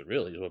 intelligence to it.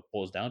 Really, is what it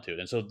boils down to it.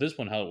 And so this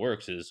one, how it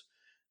works is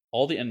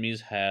all the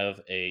enemies have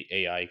a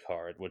AI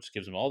card, which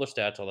gives them all their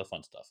stats, all that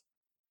fun stuff.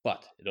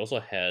 But it also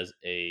has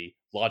a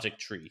logic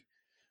tree.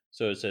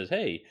 So it says,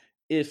 hey,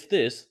 if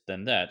this,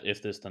 then that,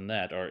 if this, then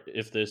that, or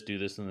if this, do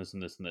this, and this,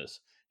 and this, and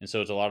this. And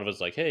so it's a lot of it's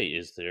like, hey,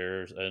 is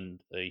there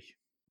a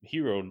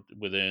hero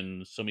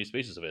within so many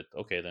spaces of it?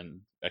 Okay,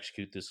 then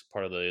execute this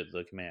part of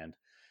the command.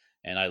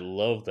 And I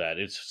love that.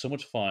 It's so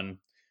much fun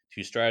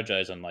to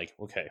strategize on, like,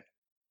 okay,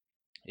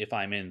 if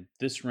I'm in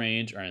this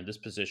range or in this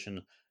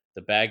position,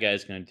 the bad guy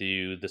is going to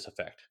do this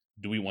effect.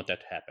 Do we want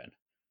that to happen?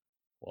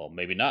 Well,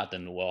 maybe not.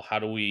 Then, well, how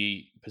do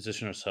we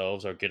position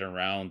ourselves or get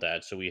around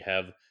that so we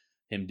have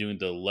him doing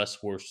the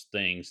less worse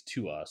things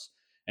to us?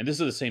 And this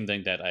is the same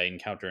thing that I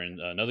encounter in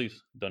another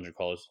dungeon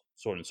called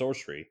Sword and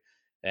Sorcery.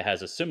 It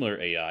has a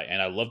similar AI,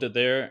 and I loved it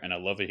there, and I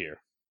love it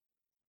here.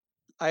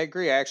 I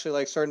agree. I actually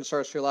like Sword and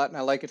Sorcery a lot, and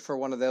I like it for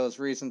one of those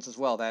reasons as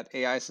well. That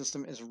AI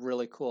system is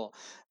really cool.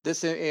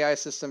 This AI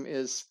system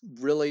is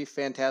really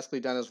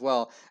fantastically done as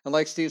well. And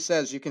like Steve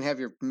says, you can have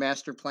your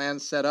master plan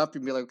set up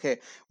and be like, okay,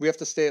 we have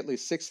to stay at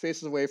least 6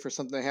 spaces away for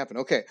something to happen.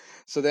 Okay,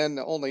 so then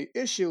the only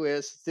issue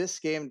is this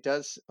game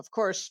does, of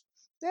course,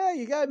 yeah,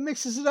 you got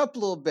mixes it up a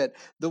little bit.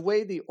 The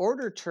way the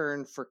order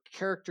turn for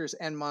characters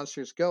and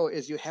monsters go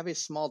is you have a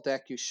small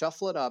deck, you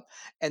shuffle it up,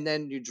 and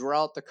then you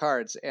draw out the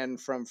cards. And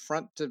from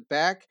front to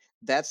back,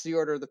 that's the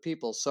order of the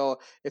people.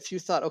 So if you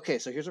thought, okay,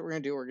 so here's what we're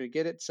going to do, we're going to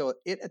get it. So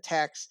it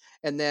attacks,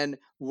 and then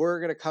we're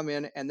going to come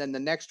in, and then the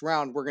next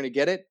round, we're going to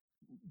get it.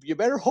 You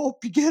better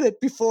hope you get it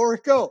before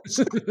it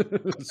goes.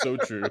 So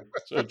true.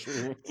 So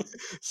true.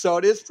 So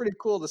it is pretty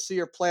cool to see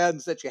your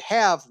plans that you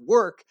have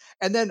work.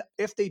 And then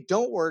if they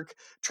don't work,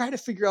 try to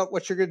figure out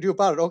what you're going to do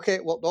about it. Okay,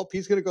 well, nope,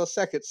 he's going to go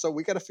second. So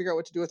we got to figure out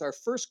what to do with our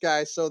first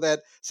guy so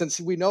that since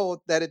we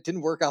know that it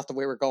didn't work out the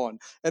way we're going.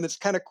 And it's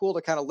kind of cool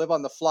to kind of live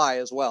on the fly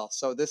as well.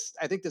 So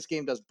I think this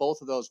game does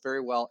both of those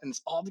very well. And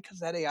it's all because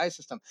of that AI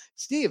system.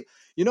 Steve,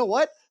 you know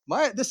what?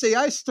 This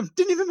AI system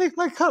didn't even make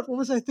my cut. What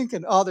was I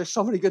thinking? Oh, there's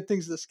so many good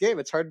things in this game.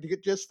 It's hard to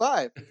get just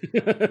 5.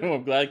 Well,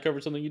 I'm glad I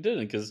covered something you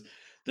didn't, because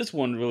this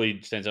one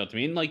really stands out to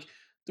me. And like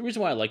the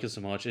reason why I like it so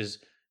much is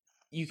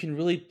you can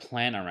really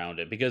plan around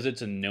it because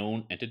it's a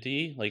known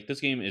entity. Like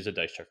this game is a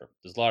dice checker.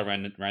 There's a lot of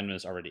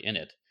randomness already in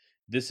it.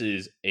 This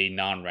is a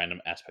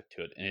non-random aspect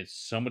to it, and it's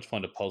so much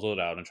fun to puzzle it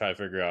out and try to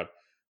figure out.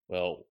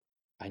 Well,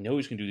 I know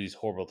he's gonna do these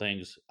horrible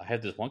things. I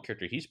have this one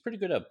character. He's pretty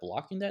good at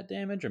blocking that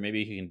damage, or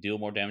maybe he can deal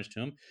more damage to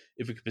him.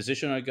 If we could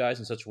position our guys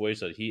in such a way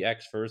so that he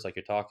acts first, like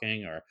you're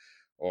talking,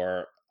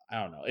 or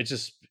I don't know.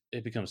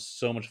 It becomes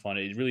so much fun.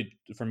 It really,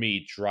 for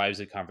me, drives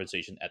the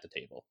conversation at the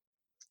table.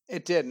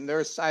 It did. And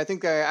I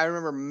think I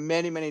remember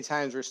many, many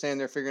times we're standing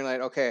there figuring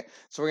like, okay,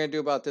 so we're going to do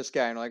about this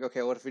guy. And we're like,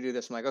 okay, what if we do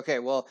this? I'm like, okay,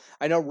 well,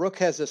 I know Rook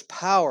has this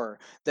power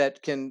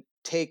that can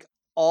take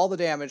all the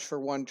damage for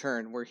one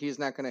turn where he's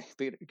not going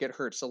to get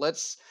hurt. So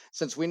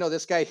since we know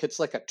this guy hits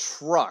like a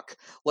truck,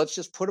 let's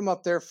just put him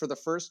up there for the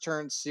first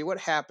turn, see what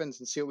happens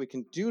and see what we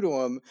can do to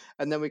him.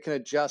 And then we can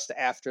adjust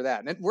after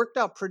that. And it worked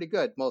out pretty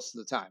good most of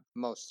the time.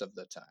 Most of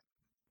the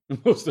time.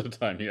 Most of the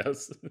time,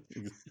 yes.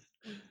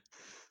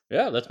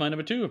 Yeah, that's my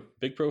number 2.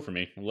 Big pro for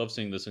me. I love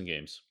seeing this in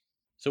games.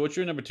 So what's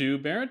your number 2,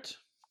 Barrett?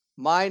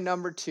 My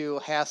number 2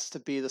 has to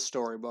be the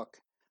storybook.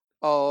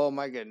 Oh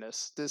my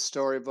goodness, this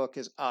storybook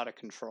is out of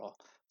control.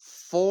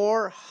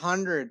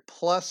 400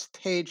 plus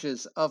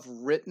pages of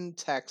written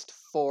text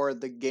for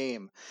the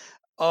game.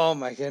 Oh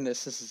my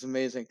goodness, this is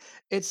amazing.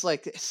 It's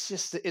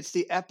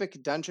the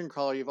epic dungeon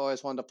crawler you've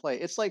always wanted to play.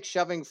 It's like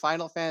shoving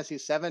Final Fantasy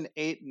 7,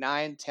 8,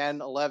 9,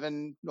 10,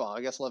 11. Well, I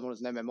guess 11 was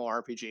an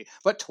MMORPG,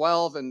 but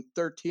 12 and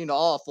 13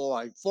 all full,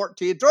 like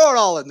 14. Throw it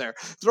all in there.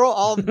 Throw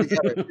all of them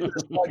together into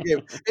this one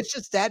game. It's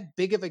just that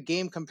big of a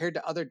game compared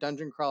to other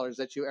dungeon crawlers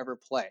that you ever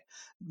play.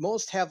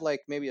 Most have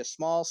like maybe a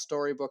small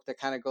storybook that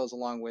kind of goes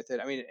along with it.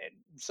 I mean,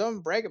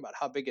 some brag about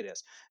how big it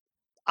is.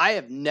 I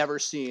have never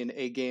seen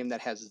a game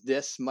that has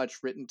this much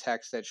written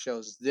text, that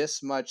shows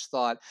this much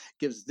thought,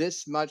 gives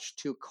this much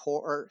to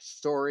core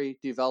story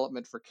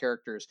development for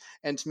characters.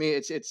 And to me,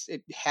 it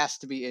has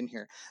to be in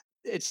here.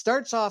 It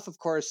starts off, of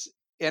course,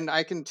 and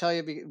I can tell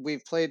you,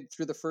 we've played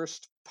through the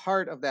first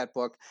part of that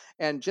book,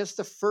 and just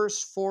the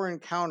first 4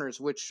 encounters,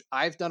 which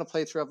I've done a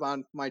playthrough of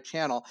on my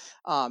channel,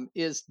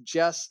 is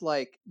just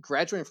like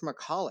graduating from a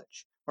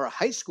college or a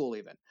high school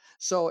even.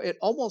 So it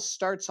almost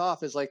starts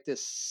off as like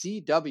this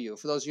CW.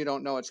 For those of you who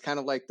don't know, it's kind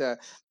of like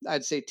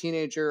I'd say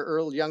teenager,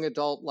 early young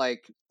adult,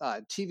 like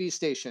TV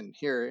station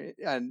here.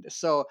 And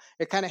so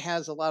it kind of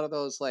has a lot of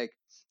those like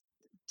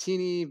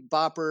teeny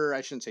bopper.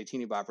 I shouldn't say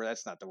teeny bopper.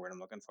 That's not the word I'm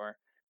looking for.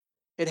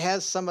 It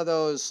has some of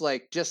those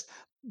like just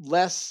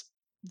less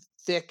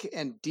thick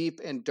and deep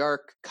and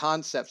dark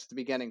concepts at the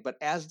beginning, but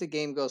as the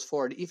game goes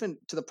forward, even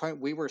to the point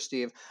we were,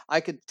 Steve,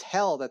 I could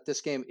tell that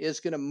this game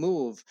is going to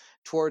move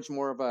towards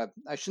more of a,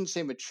 I shouldn't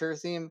say mature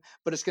theme,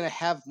 but it's going to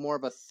have more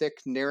of a thick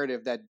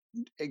narrative that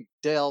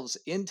delves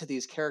into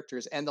these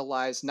characters and the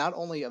lives not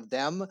only of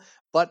them,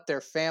 but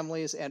their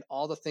families and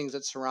all the things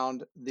that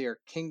surround their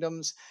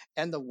kingdoms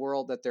and the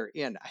world that they're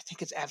in. I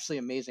think it's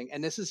absolutely amazing.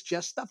 And this is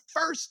just the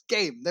first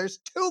game. There's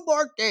 2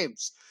 more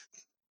games.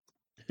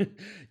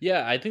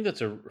 Yeah, I think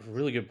that's a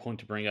really good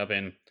point to bring up,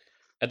 and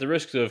at the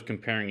risk of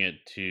comparing it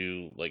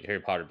to like Harry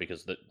Potter,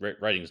 because the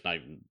writing is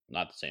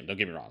not the same. Don't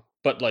get me wrong,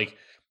 but like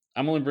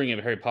I'm only bringing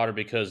up Harry Potter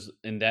because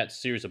in that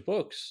series of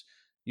books,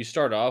 you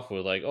start off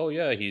with like, oh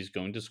yeah, he's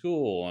going to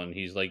school and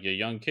he's like a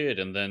young kid,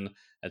 and then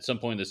at some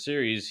point in the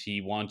series,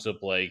 he winds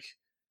up like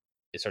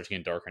it starts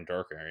getting darker and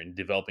darker and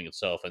developing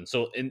itself, and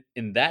so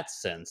in that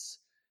sense,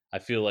 I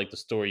feel like the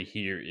story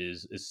here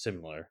is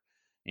similar,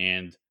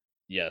 and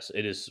yes,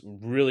 it is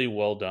really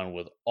well done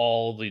with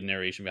all the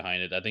narration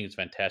behind it. I think it's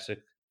fantastic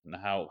and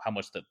how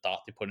much the thought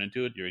they put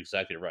into it. You're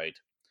exactly right.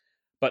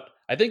 But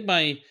I think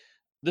my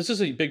this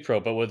is a big pro,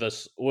 but with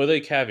a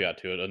caveat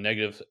to it, a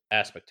negative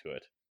aspect to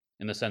it,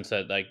 in the sense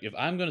that like if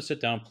I'm going to sit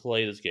down and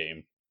play this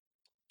game,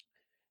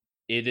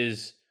 it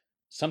is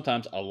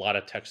sometimes a lot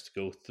of text to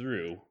go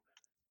through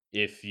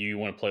if you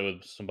want to play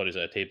with somebody's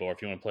at a table or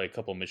if you want to play a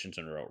couple missions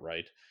in a row,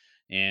 right?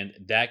 And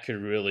that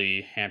could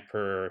really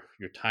hamper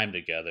your time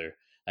together.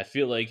 I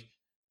feel like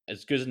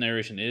as good as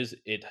narration is,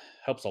 it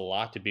helps a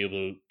lot to be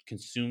able to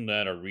consume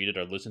that or read it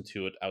or listen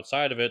to it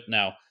outside of it.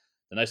 Now,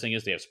 the nice thing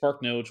is they have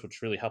Spark Notes,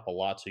 which really help a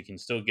lot, so you can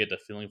still get the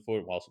feeling for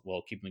it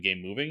while keeping the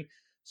game moving.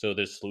 So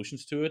there's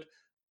solutions to it,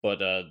 but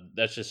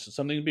that's just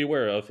something to be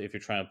aware of if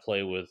you're trying to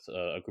play with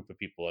a group of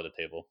people at a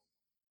table.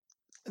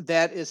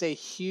 That is a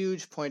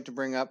huge point to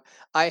bring up.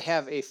 I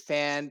have a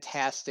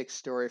fantastic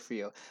story for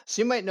you.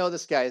 So you might know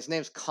this guy. His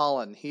name's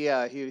Colin. He's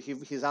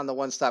on the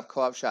One Stop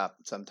Co-op shop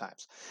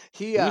sometimes.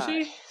 He Who is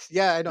he?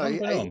 yeah, I I know. don't know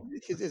if I know him.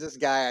 He's this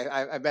guy.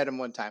 I met him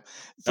one time.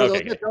 For those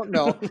Okay, that good. don't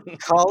know,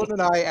 Colin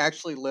and I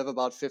actually live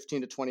about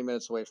 15 to 20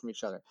 minutes away from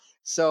each other.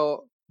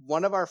 So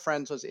one of our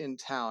friends was in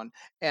town,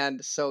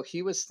 and so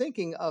he was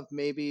thinking of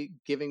maybe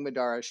giving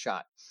Madara a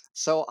shot.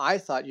 So I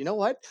thought, you know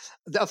what?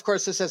 Of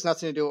course, this has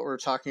nothing to do with what we're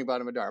talking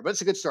about in Madara, but it's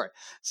a good story.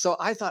 So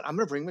I thought, I'm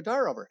going to bring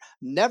Madara over.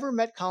 Never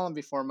met Colin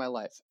before in my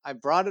life. I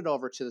brought it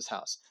over to this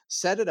house,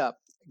 set it up,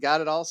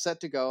 got it all set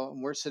to go,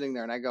 and we're sitting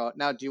there. And I go,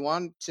 now, do you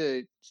want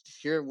to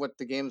hear what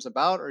the game's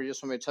about, or you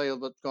just want me to tell you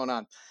what's going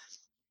on?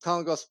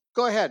 Colin goes,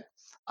 go ahead.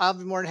 I'll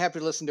be more than happy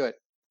to listen to it.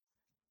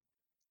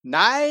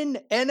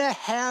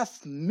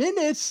 9.5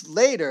 minutes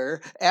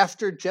later,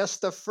 after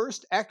just the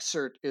first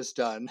excerpt is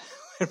done,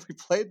 and we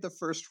played the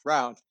first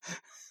round,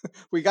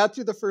 we got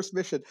through the first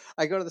mission.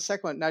 I go to the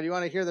second one. Now, do you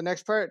want to hear the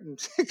next part? And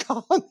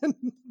Colin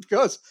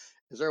goes,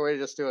 is there a way to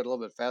just do it a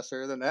little bit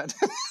faster than that?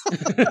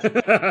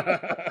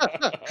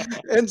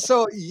 And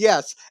so,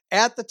 yes,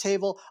 at the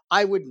table,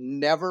 I would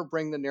never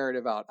bring the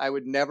narrative out. I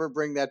would never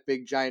bring that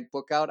big giant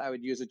book out. I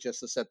would use it just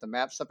to set the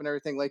maps up and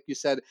everything. Like you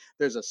said,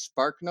 there's a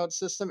Spark Note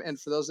system. And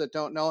for those that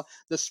don't know,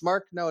 the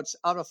Spark Notes,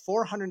 out of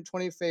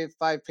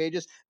 425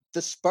 pages,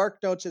 the Spark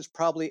Notes is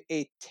probably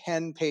a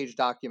 10-page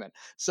document.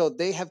 So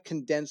they have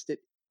condensed it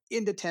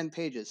into 10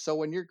 pages. So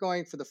when you're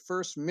going for the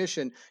first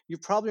mission, you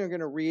probably are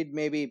going to read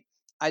maybe,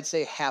 I'd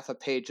say, half a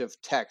page of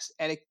text,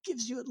 and it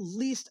gives you at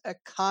least a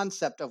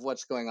concept of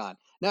what's going on.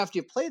 Now, after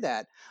you play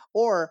that,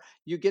 or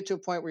you get to a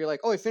point where you're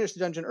like, oh, we finished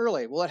the dungeon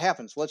early. Well, what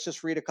happens? Let's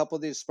just read a couple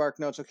of these Spark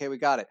Notes. Okay, we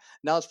got it.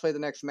 Now let's play the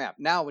next map.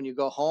 Now, when you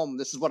go home,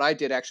 this is what I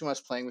did actually when I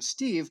was playing with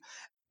Steve.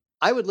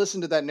 I would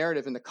listen to that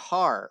narrative in the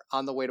car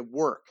on the way to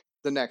work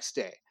the next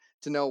day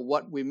to know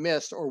what we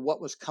missed or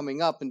what was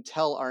coming up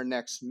until our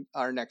next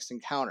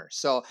encounter.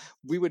 So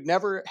we would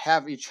never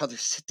have each other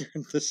sit there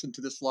and listen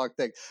to this long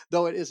thing,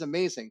 though it is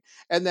amazing.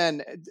 And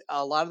then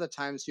a lot of the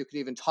times you could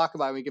even talk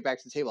about it when we get back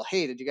to the table.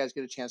 Hey, did you guys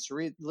get a chance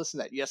to listen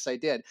to that? Yes, I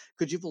did.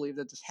 Could you believe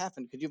that this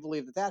happened? Could you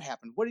believe that that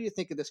happened? What do you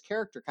think of this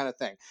character, kind of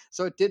thing?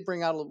 So it did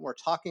bring out a little more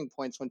talking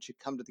points once you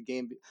come to the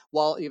game,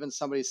 while even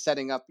somebody's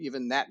setting up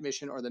even that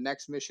mission or the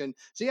next mission.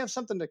 So you have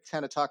something to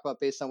kind of talk about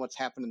based on what's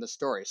happened in the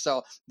story.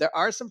 So there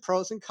are some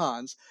pros and cons.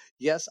 cons.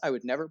 Yes, I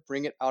would never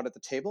bring it out at the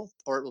table,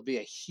 or it will be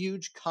a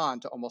huge con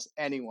to almost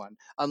anyone,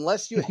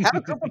 unless you have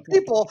a group of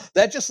people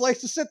that just likes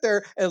to sit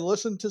there and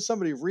listen to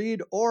somebody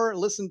read or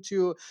listen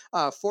to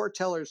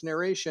foreteller's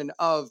narration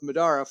of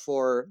Madara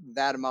for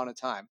that amount of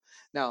time.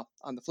 Now,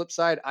 on the flip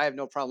side, I have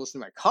no problem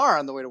listening to my car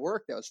on the way to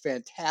work. That was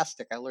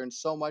fantastic. I learned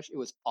so much. It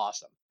was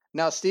awesome.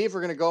 Now, Steve,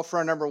 we're going to go for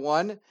our number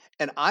one,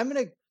 and I'm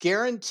going to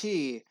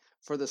guarantee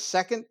for the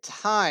second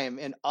time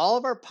in all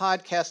of our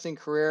podcasting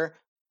career,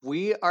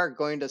 we are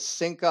going to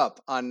sync up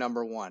on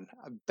number one.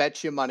 I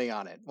bet you money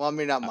on it. Well, I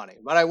mean, not money,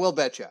 but I will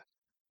bet you.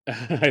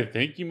 I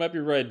think you might be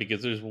right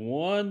because there's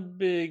one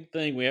big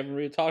thing we haven't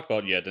really talked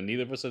about yet, and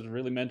neither of us has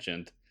really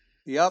mentioned.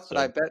 Yep, but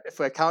I So, bet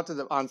if I counted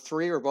them on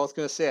three, we're both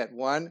going to say it.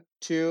 1,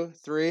 2,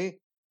 3.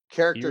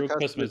 Character hero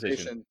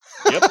customization.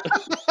 customization.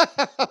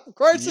 Yep. Of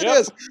course it Yep.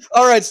 is.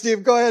 All right,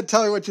 Steve, go ahead.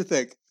 Tell me what you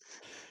think.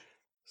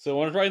 So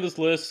when I was writing this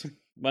list,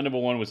 my number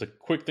one was a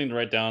quick thing to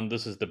write down.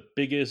 This is the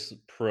biggest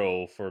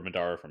pro for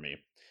Madara for me.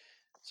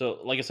 So,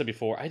 like I said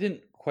before, I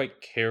didn't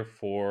quite care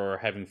for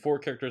having four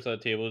characters at a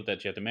table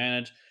that you have to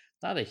manage.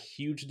 Not a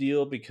huge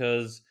deal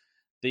because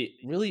they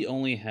really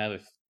only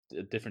have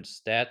different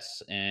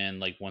stats and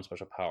like one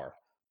special power.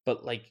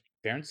 But like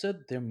Baron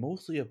said, they're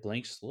mostly a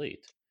blank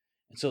slate.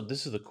 And so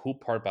this is the cool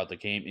part about the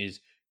game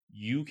is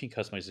you can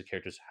customize the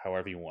characters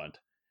however you want.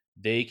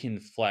 They can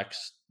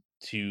flex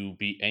to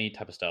be any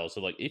type of style.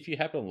 So like if you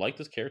happen to like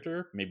this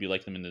character, maybe you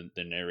like them in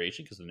the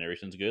narration because the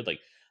narration's good. Like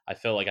I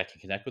felt like I can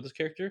connect with this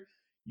character,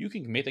 you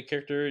can make the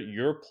character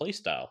your play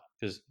style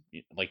because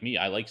like me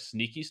I like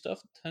sneaky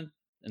stuff and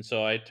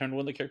so I turned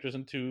one of the characters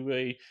into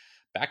a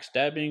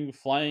backstabbing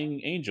flying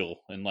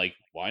angel and like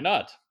why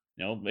not,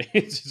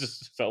 it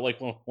just felt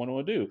like what I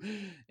want to do.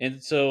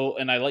 And so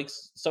and I like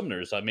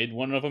summoners, I made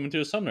one of them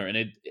into a summoner,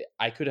 and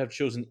I could have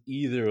chosen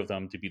either of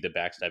them to be the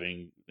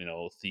backstabbing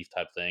thief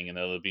type thing and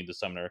the other being the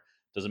summoner,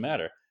 doesn't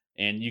matter,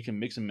 and you can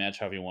mix and match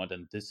however you want,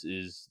 and this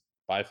is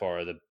by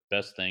far the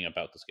best thing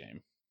about this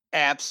game.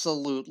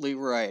 Absolutely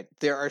right.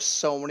 There are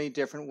so many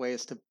different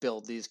ways to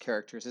build these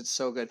characters. It's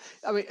so good.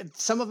 I mean,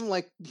 some of them,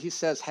 like he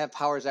says, have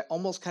powers that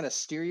almost kind of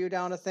steer you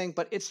down a thing,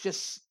 but it's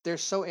just they're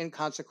so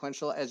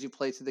inconsequential as you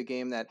play through the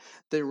game that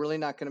they're really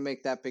not going to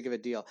make that big of a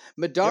deal.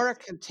 Yep. Madara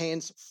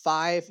contains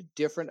 5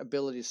 different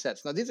ability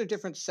sets. Now, these are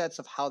different sets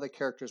of how the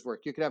characters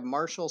work. You could have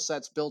martial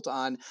sets built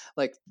on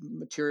like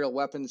material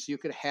weapons. You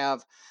could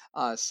have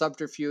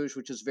subterfuge,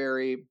 which is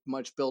very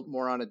much built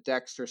more on a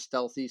dexter,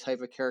 stealthy type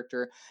of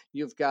character.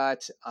 You've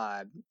got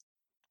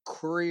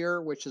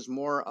courier, which is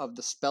more of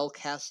the spell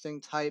casting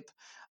type.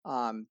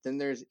 Then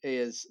there's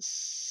is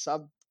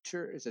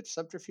is it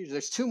subterfuge?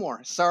 There's 2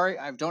 more. Sorry,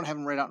 I don't have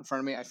them right out in front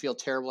of me. I feel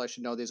terrible. I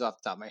should know these off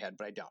the top of my head,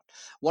 but I don't.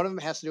 One of them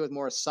has to do with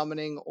more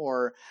summoning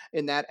or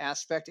in that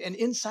aspect. And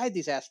inside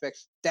these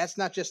aspects, that's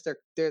not just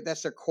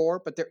that's their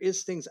core, but there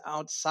is things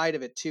outside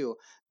of it too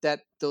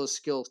that those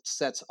skill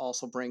sets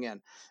also bring in.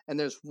 And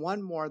there's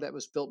one more that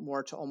was built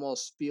more to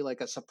almost be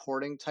like a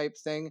supporting type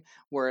thing,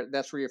 where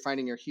that's where you're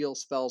finding your heal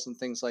spells and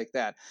things like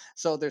that.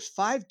 So there's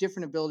 5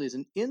 different abilities,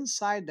 and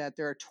inside that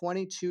there are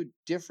 22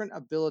 different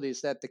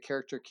abilities that the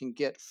character can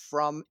get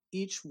from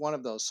each one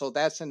of those. So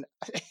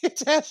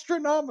it's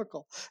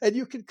astronomical, and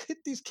you can get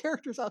these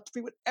characters out to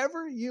be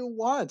whatever you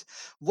want.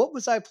 What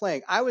was I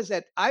playing?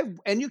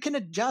 And you can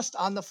adjust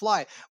on the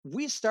fly.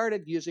 We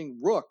started using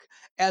Rook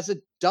as a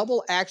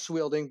double axe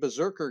wielding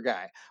berserker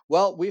guy.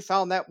 Well, we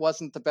found that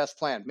wasn't the best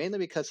plan, mainly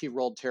because he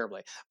rolled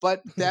terribly.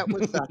 But that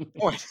was not the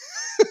point.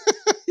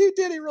 He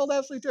did. He rolled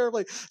absolutely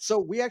terribly. So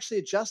we actually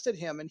adjusted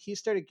him, and he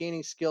started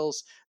gaining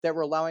skills that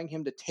were allowing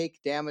him to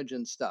take damage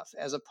and stuff,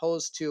 as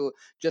opposed to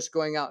just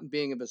going out and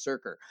being a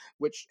berserker,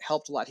 which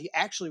helped a lot. He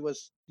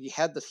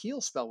had the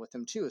heal spell with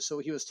him too, so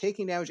he was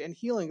taking damage and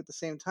healing at the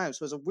same time.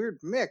 So it was a weird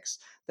mix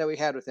that we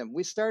had with him.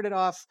 We started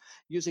off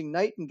using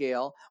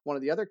Nightingale, one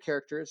of the other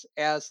characters,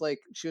 as like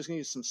she was going to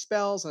use some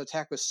spells and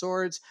attack with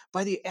swords.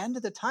 By the end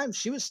of the time,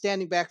 she was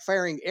standing back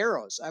firing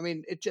arrows. I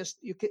mean, it just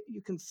you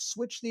can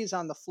switch these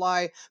on the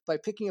fly by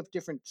picking up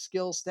different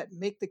skills that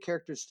make the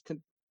characters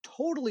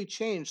totally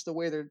change the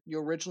way that you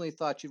originally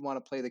thought you'd want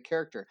to play the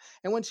character.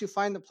 And once you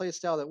find the play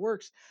style that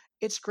works,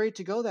 it's great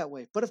to go that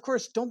way. But of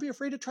course, don't be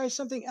afraid to try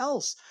something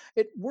else.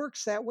 It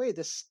works that way.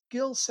 The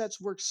skill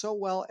sets work so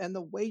well, and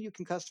the way you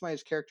can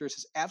customize characters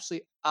is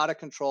absolutely out of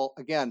control.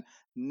 Again,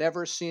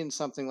 never seen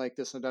something like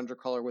this in a dungeon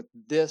crawler with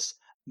this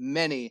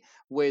many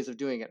ways of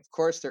doing it. Of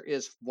course, there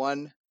is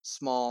one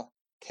small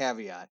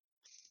caveat.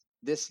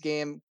 This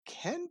game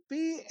can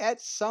be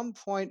at some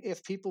point,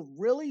 if people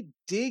really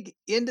dig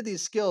into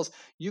these skills,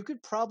 you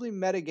could probably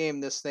metagame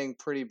this thing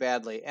pretty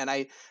badly. And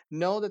I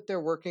know that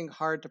they're working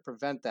hard to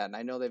prevent that. And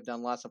I know they've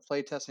done lots of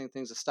playtesting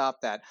things to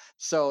stop that.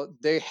 So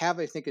they have,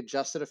 I think,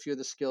 adjusted a few of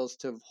the skills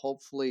to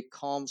hopefully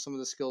calm some of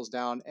the skills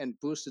down and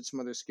boosted some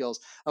other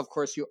skills. Of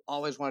course, you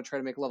always want to try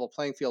to make a level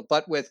playing field,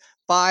 but with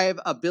 5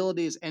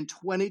 abilities and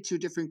 22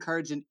 different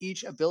cards in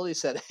each ability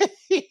set,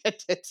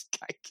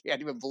 I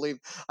can't even believe.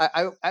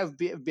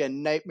 It'd be a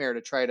nightmare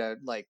to try to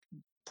like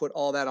put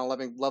all that on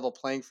a level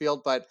playing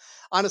field. But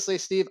honestly,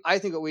 Steve, I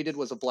think what we did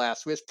was a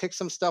blast. We just picked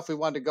some stuff we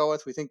wanted to go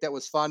with. We think that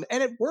was fun,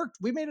 and it worked.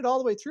 We made it all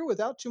the way through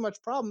without too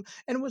much problem,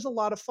 and it was a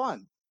lot of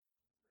fun.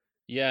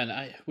 Yeah,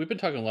 and we've been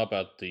talking a lot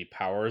about the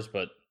powers,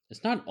 but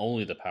it's not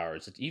only the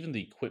powers; it's even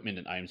the equipment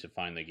and items you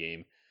find in the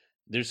game.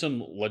 There's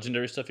some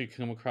legendary stuff you can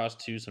come across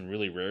too, some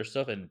really rare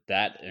stuff, and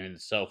that in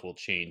itself will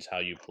change how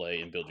you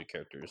play and build your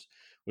characters,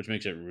 which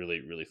makes it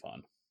really, really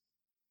fun.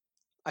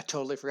 I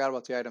totally forgot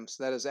about the items.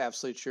 That is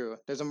absolutely true.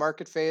 There's a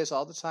market phase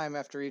all the time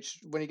after each.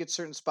 When you get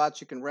certain spots,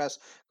 you can rest,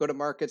 go to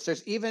markets.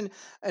 There's even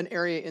an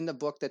area in the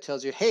book that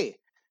tells you, hey,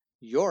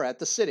 you're at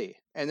the city.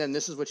 And then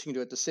this is what you can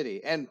do at the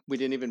city. And we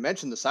didn't even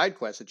mention the side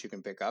quests that you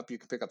can pick up. You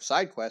can pick up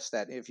side quests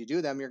that if you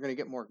do them, you're going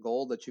to get more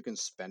gold that you can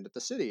spend at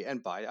the city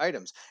and buy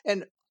items.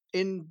 And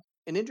in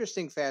an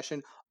interesting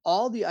fashion,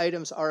 all the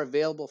items are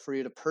available for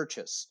you to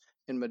purchase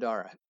in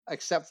Madara,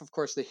 except, of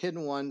course, the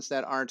hidden ones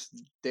that aren't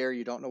there.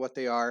 You don't know what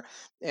they are.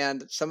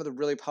 And some of the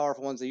really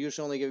powerful ones, they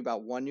usually only give you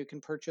about one you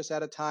can purchase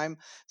at a time.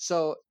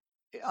 So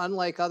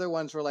unlike other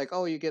ones where like,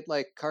 oh, you get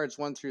like cards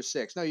 1 through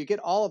 6, no, you get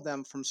all of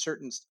them from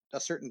a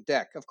certain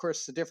deck. Of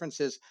course, the difference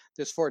is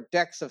there's 4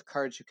 decks of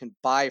cards you can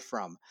buy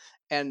from,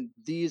 and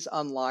these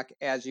unlock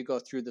as you go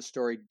through the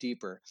story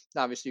deeper.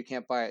 Obviously, you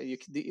can't buy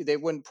it. They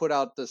wouldn't put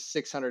out the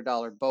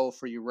 $600 bow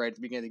for you right at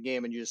the beginning of the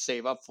game and you just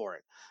save up for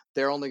it.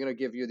 They're only going to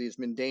give you these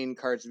mundane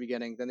cards at the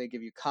beginning, then they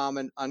give you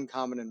common,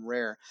 uncommon, and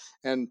rare.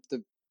 And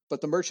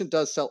the merchant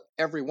does sell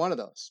every one of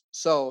those,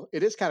 so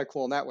it is kind of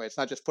cool in that way. It's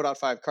not just put out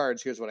 5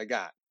 cards, here's what I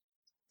got.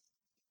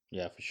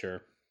 Yeah, for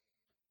sure.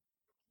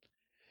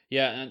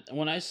 Yeah, and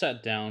when I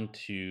sat down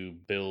to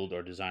build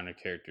or design our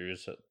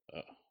characters,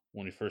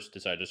 when we first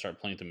decided to start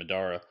playing through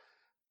Madara,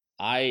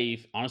 I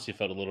honestly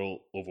felt a little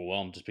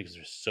overwhelmed just because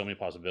there's so many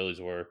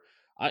possibilities. Where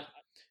I,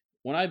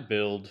 when I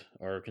build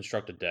or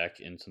construct a deck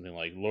in something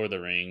like Lord of the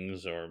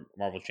Rings or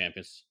Marvel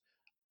Champions,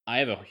 I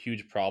have a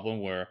huge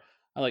problem where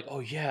I'm like, oh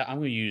yeah, I'm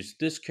gonna use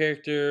this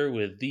character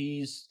with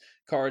these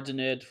cards in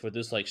it for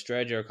this like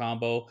strategy or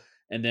combo,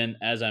 and then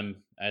as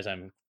I'm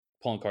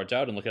pulling cards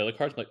out and looking at other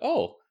cards, I'm like,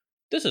 oh,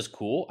 this is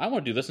cool. I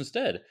want to do this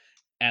instead.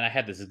 And I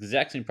had this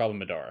exact same problem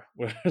with Madara,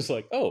 where it's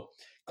like, oh,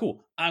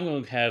 cool, I'm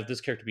going to have this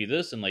character be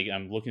this, and like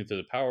I'm looking through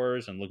the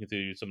powers and looking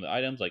through some of the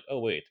items, like, oh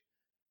wait,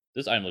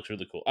 this item looks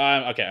really cool.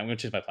 Okay, I'm going to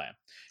change my plan.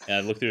 And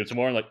I look through it some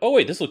more and like, oh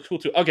wait, this looks cool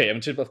too. Okay, I'm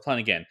going to change my plan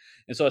again.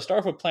 And so I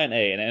start off with plan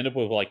A and I end up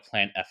with like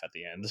plan F at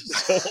the end.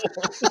 So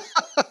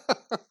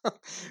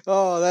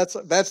Oh,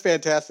 that's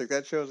fantastic.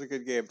 That shows a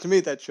good game. To me,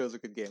 that shows a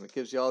good game. It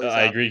gives you all these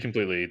I options. agree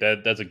completely.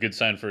 That's a good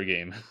sign for a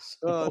game.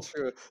 Oh, So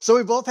true. So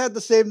we both had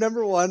the same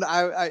number one.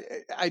 I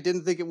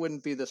didn't think it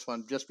wouldn't be this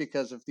one just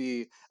because of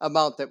the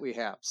amount that we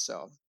have.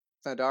 So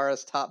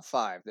Madara's top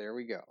 5. There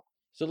we go.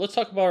 so let's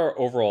talk about our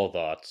overall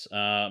thoughts.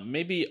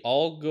 Maybe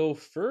I'll go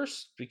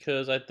first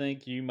because I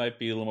think you might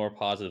be a little more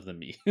positive than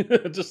me.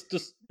 Just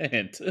a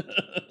hint.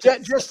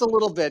 Just a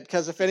little bit,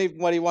 because if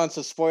anybody wants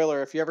a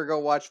spoiler, if you ever go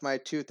watch my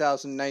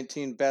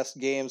 2019 best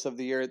games of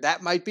the year,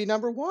 that might be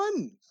number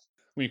one.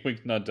 Wink,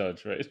 wink, not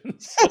judge, right?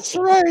 That's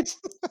So right.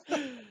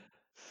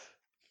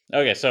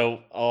 okay, so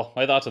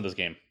my thoughts on this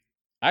game.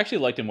 I actually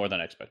liked it more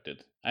than I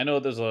expected. I know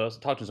there's a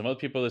talk to some other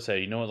people that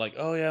say, like,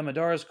 oh yeah,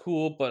 Madara's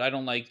cool, but I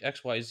don't like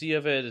X, Y, Z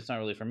of it. It's not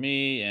really for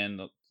me. And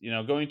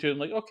going to it, I'm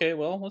like, okay,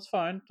 well, that's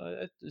fine.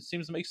 It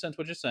seems to make sense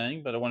what you're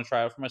saying, but I want to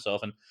try it for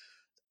myself. And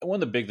one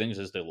of the big things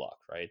is the luck,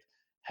 right?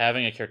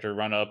 Having a character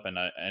run up, and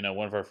I know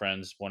one of our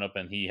friends went up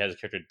and he has a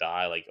character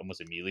die like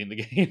almost immediately in the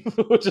game,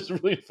 which is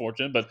really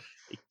unfortunate, but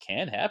it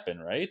can happen,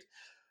 right?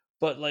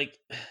 But like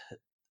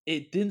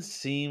it didn't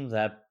seem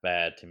that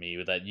bad to me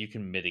with that you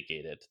can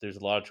mitigate it. There's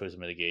a lot of choice of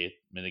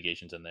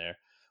mitigations in there.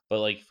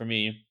 But like for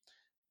me,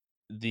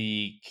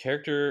 the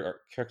character or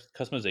character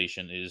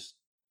customization is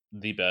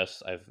the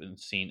best I've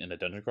seen in a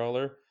dungeon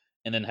crawler.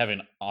 And then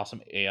having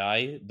awesome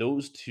AI,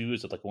 those two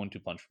is like a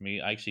 1-2 punch for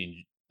me.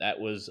 That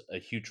was a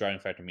huge driving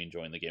factor in me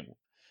enjoying the game.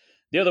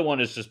 The other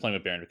one is just playing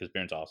with Baron because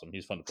Baron's awesome.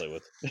 He's fun to play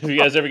with. If you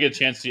guys ever get a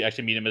chance to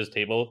actually meet him at his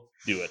table,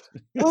 do it.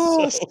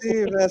 Oh, So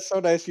Steve, that's so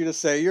nice of you to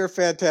say. You're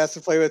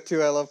fantastic to play with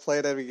too. I love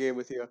playing every game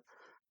with you.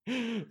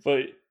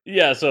 but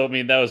yeah, so I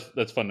mean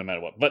that's fun no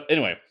matter what. But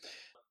anyway,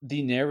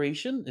 the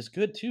narration is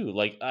good too.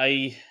 Like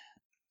I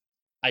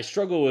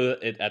struggle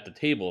with it at the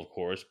table, of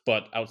course,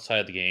 but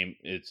outside the game,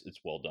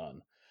 it's well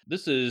done.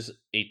 This is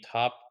a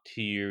top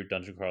tier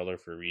dungeon crawler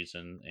for a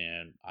reason,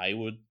 and I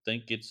would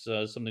think it's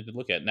something to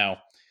look at. Now,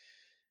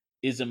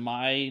 is it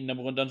my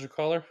number one dungeon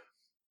crawler?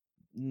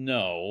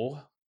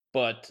 No,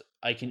 but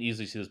I can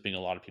easily see this being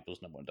a lot of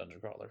people's number one dungeon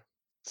crawler.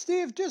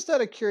 Steve, just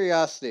out of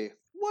curiosity,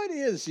 what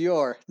is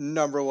your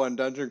number one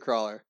dungeon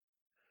crawler?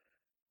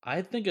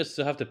 I think I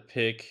still have to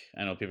pick.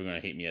 I know people are going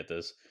to hate me at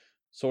this.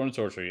 Sword and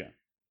Sorcery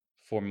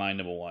for my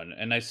number one,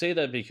 and I say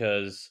that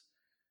because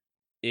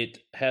it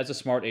has a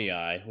smart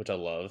AI, which I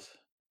love.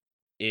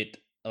 It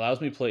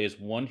allows me to play as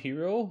one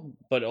hero,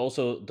 but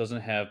also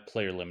doesn't have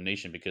player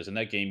elimination because in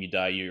that game you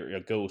die, you're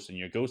a ghost, and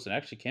your ghost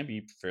actually can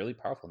be fairly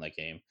powerful in that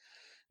game.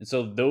 And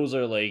so those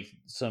are like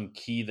some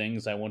key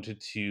things I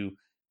wanted to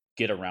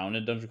get around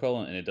in dungeon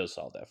crawling, and it does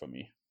solve that for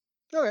me.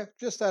 Okay,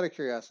 just out of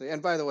curiosity.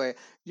 And by the way,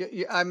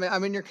 I'm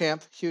in your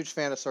camp. Huge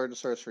fan of Sword and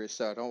Sorcery,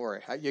 so don't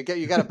worry. You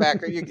got a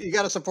backer. You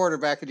got a supporter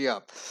backing you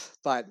up.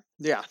 But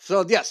yeah,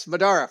 so yes,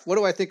 Madara. What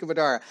do I think of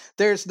Madara?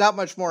 There's not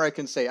much more I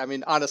can say. I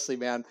mean, honestly,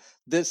 man,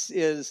 this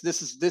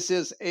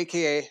is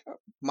AKA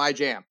my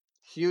jam.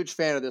 Huge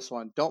fan of this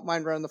one. Don't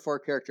mind running the 4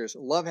 characters.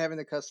 Love having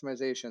the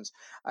customizations.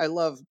 I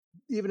love,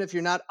 even if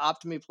you're not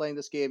optimally playing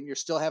this game, you're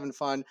still having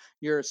fun.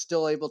 You're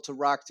still able to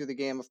rock through the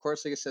game. Of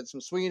course, like I said,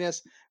 some swinginess.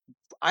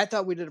 I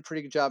thought we did a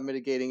pretty good job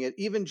mitigating it,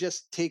 even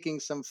just taking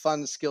some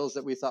fun skills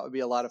that we thought would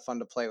be a lot of fun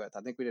to play with. I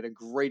think we did a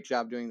great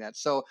job doing that.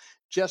 So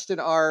just in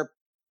our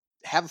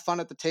have fun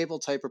at the table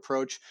type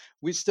approach,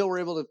 we still were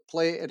able to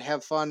play and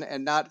have fun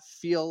and not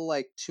feel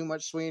like too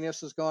much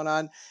swinginess was going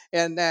on.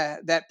 And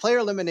that player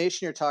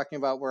elimination you're talking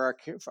about, where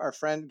our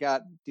friend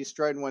got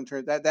destroyed in one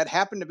turn, that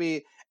happened to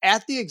be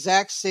at the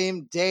exact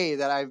same day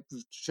that I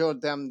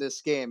showed them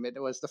this game.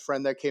 It was the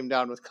friend that came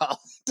down with Colin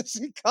to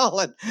see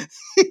Colin.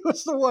 He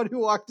was the one who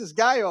walked this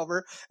guy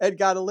over and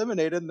got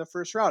eliminated in the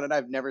first round. And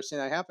I've never seen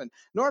that happen,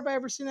 nor have I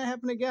ever seen that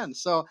happen again.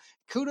 So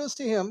kudos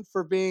to him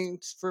for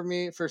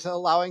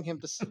allowing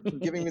him to,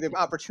 giving me the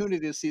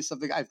opportunity to see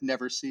something I've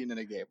never seen in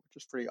a game, which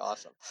is pretty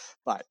awesome.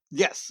 But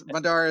yes,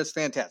 Madara is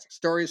fantastic.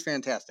 Story is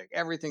fantastic.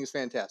 Everything is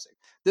fantastic.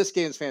 This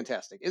game is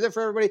fantastic. Is it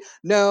for everybody?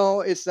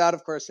 No, it's not.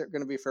 Of course, it's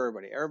going to be for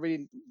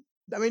everybody.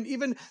 I mean,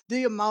 even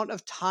the amount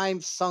of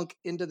time sunk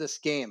into this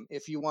game,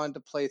 if you wanted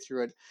to play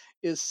through it,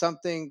 is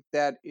something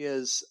that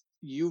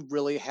you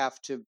really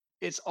have to.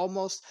 It's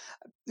almost,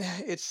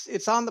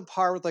 it's on the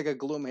par with like a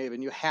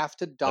Gloomhaven. You have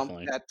to dump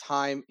that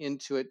time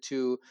into it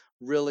to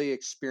really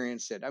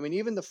experience it. I mean,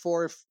 even the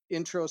 4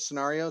 intro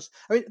scenarios.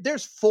 I mean,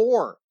 there's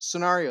 4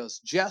 scenarios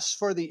just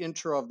for the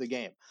intro of the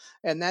game,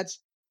 and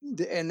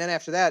then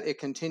after that it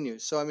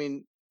continues. So I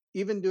mean,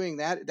 even doing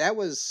that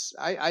was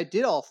I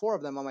did all 4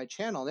 of them on my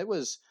channel, and it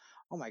was,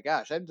 oh my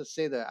gosh, I have to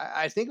say that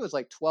I think it was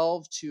like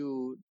 12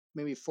 to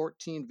maybe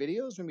 14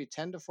 videos, maybe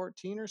 10 to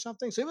 14 or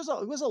something. So it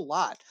was a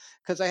lot,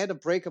 because I had to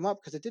break them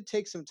up, because it did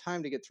take some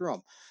time to get through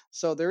them.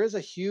 So there is a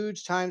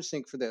huge time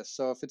sink for this.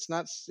 So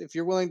if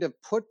you're willing to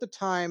put the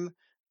time,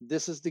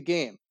 this is the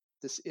game.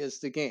 This is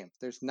the game.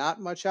 There's not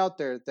much out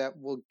there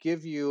that will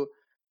give you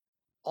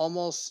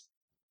almost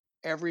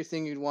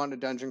everything you'd want in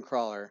a dungeon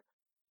crawler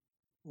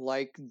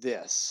like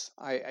this.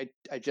 I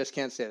just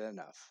can't say that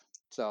enough.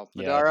 So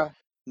Madara,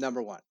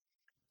 number 1.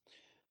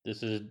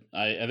 This is,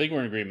 I think we're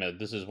in agreement.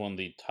 This is one of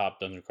the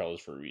top dungeon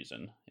crawlers for a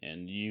reason.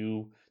 And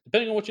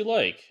depending on what you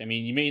like, I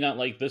mean, you may not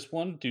like this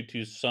one due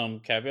to some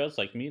caveats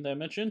like me that I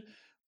mentioned,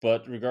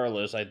 but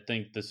regardless, I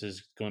think this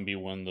is going to be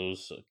one of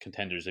those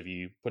contenders. If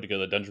you put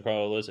together a dungeon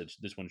crawler list,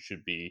 this one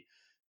should be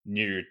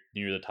near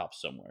the top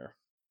somewhere.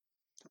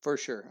 For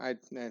sure. I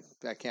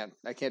can't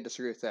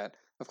disagree with that.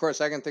 Of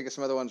course, I can think of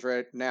some other ones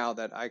right now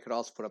that I could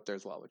also put up there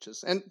as well,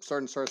 and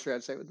Sword and Sorcery,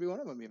 I'd say, would be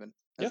one of them, even.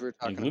 Yeah,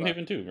 and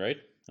Gloomhaven too, right?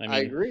 I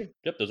agree.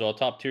 Yep, those are all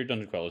top tier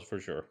dungeon crawlers for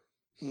sure.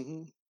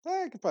 Mm-hmm.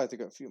 I could probably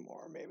think of a few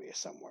more, maybe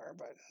somewhere,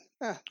 but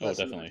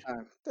definitely.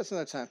 That's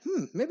another time.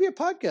 Maybe a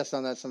podcast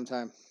on that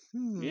sometime.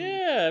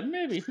 Yeah,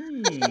 maybe.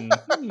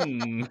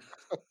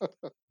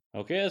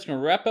 Okay, that's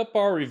gonna wrap up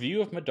our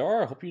review of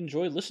Madara. I hope you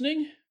enjoyed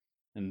listening.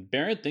 And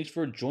Baron, thanks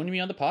for joining me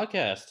on the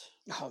podcast.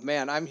 Oh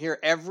man, I'm here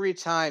every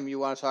time you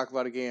want to talk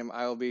about a game.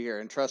 I will be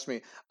here, and trust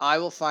me, I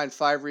will find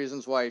 5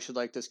 reasons why you should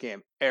like this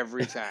game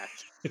every time.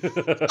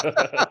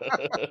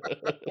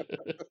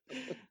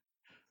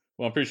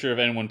 Well, I'm pretty sure if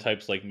anyone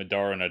types like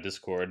Madara in a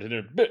Discord,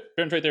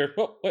 Baron's right there.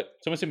 Oh, what?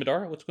 Someone say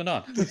Madara? What's going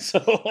on? So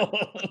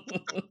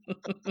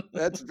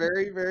that's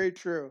very, very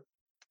true.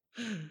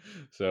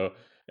 So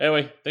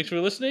anyway, thanks for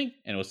listening,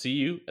 and we'll see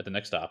you at the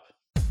next stop.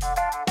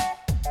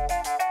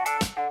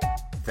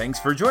 Thanks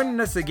for joining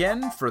us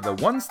again for the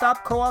One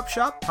Stop Co-op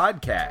Shop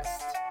podcast.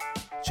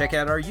 Check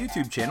out our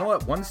YouTube channel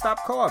at One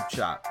Stop Co-op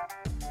Shop.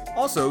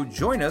 Also,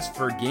 join us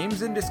for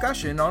games and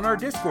discussion on our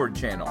Discord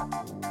channel.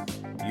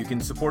 You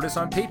can support us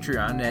on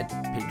Patreon at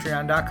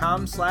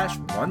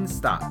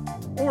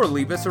patreon.com/onestop, or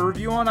leave us a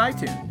review on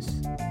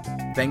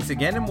iTunes. Thanks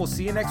again, and we'll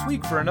see you next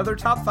week for another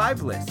Top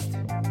 5 list.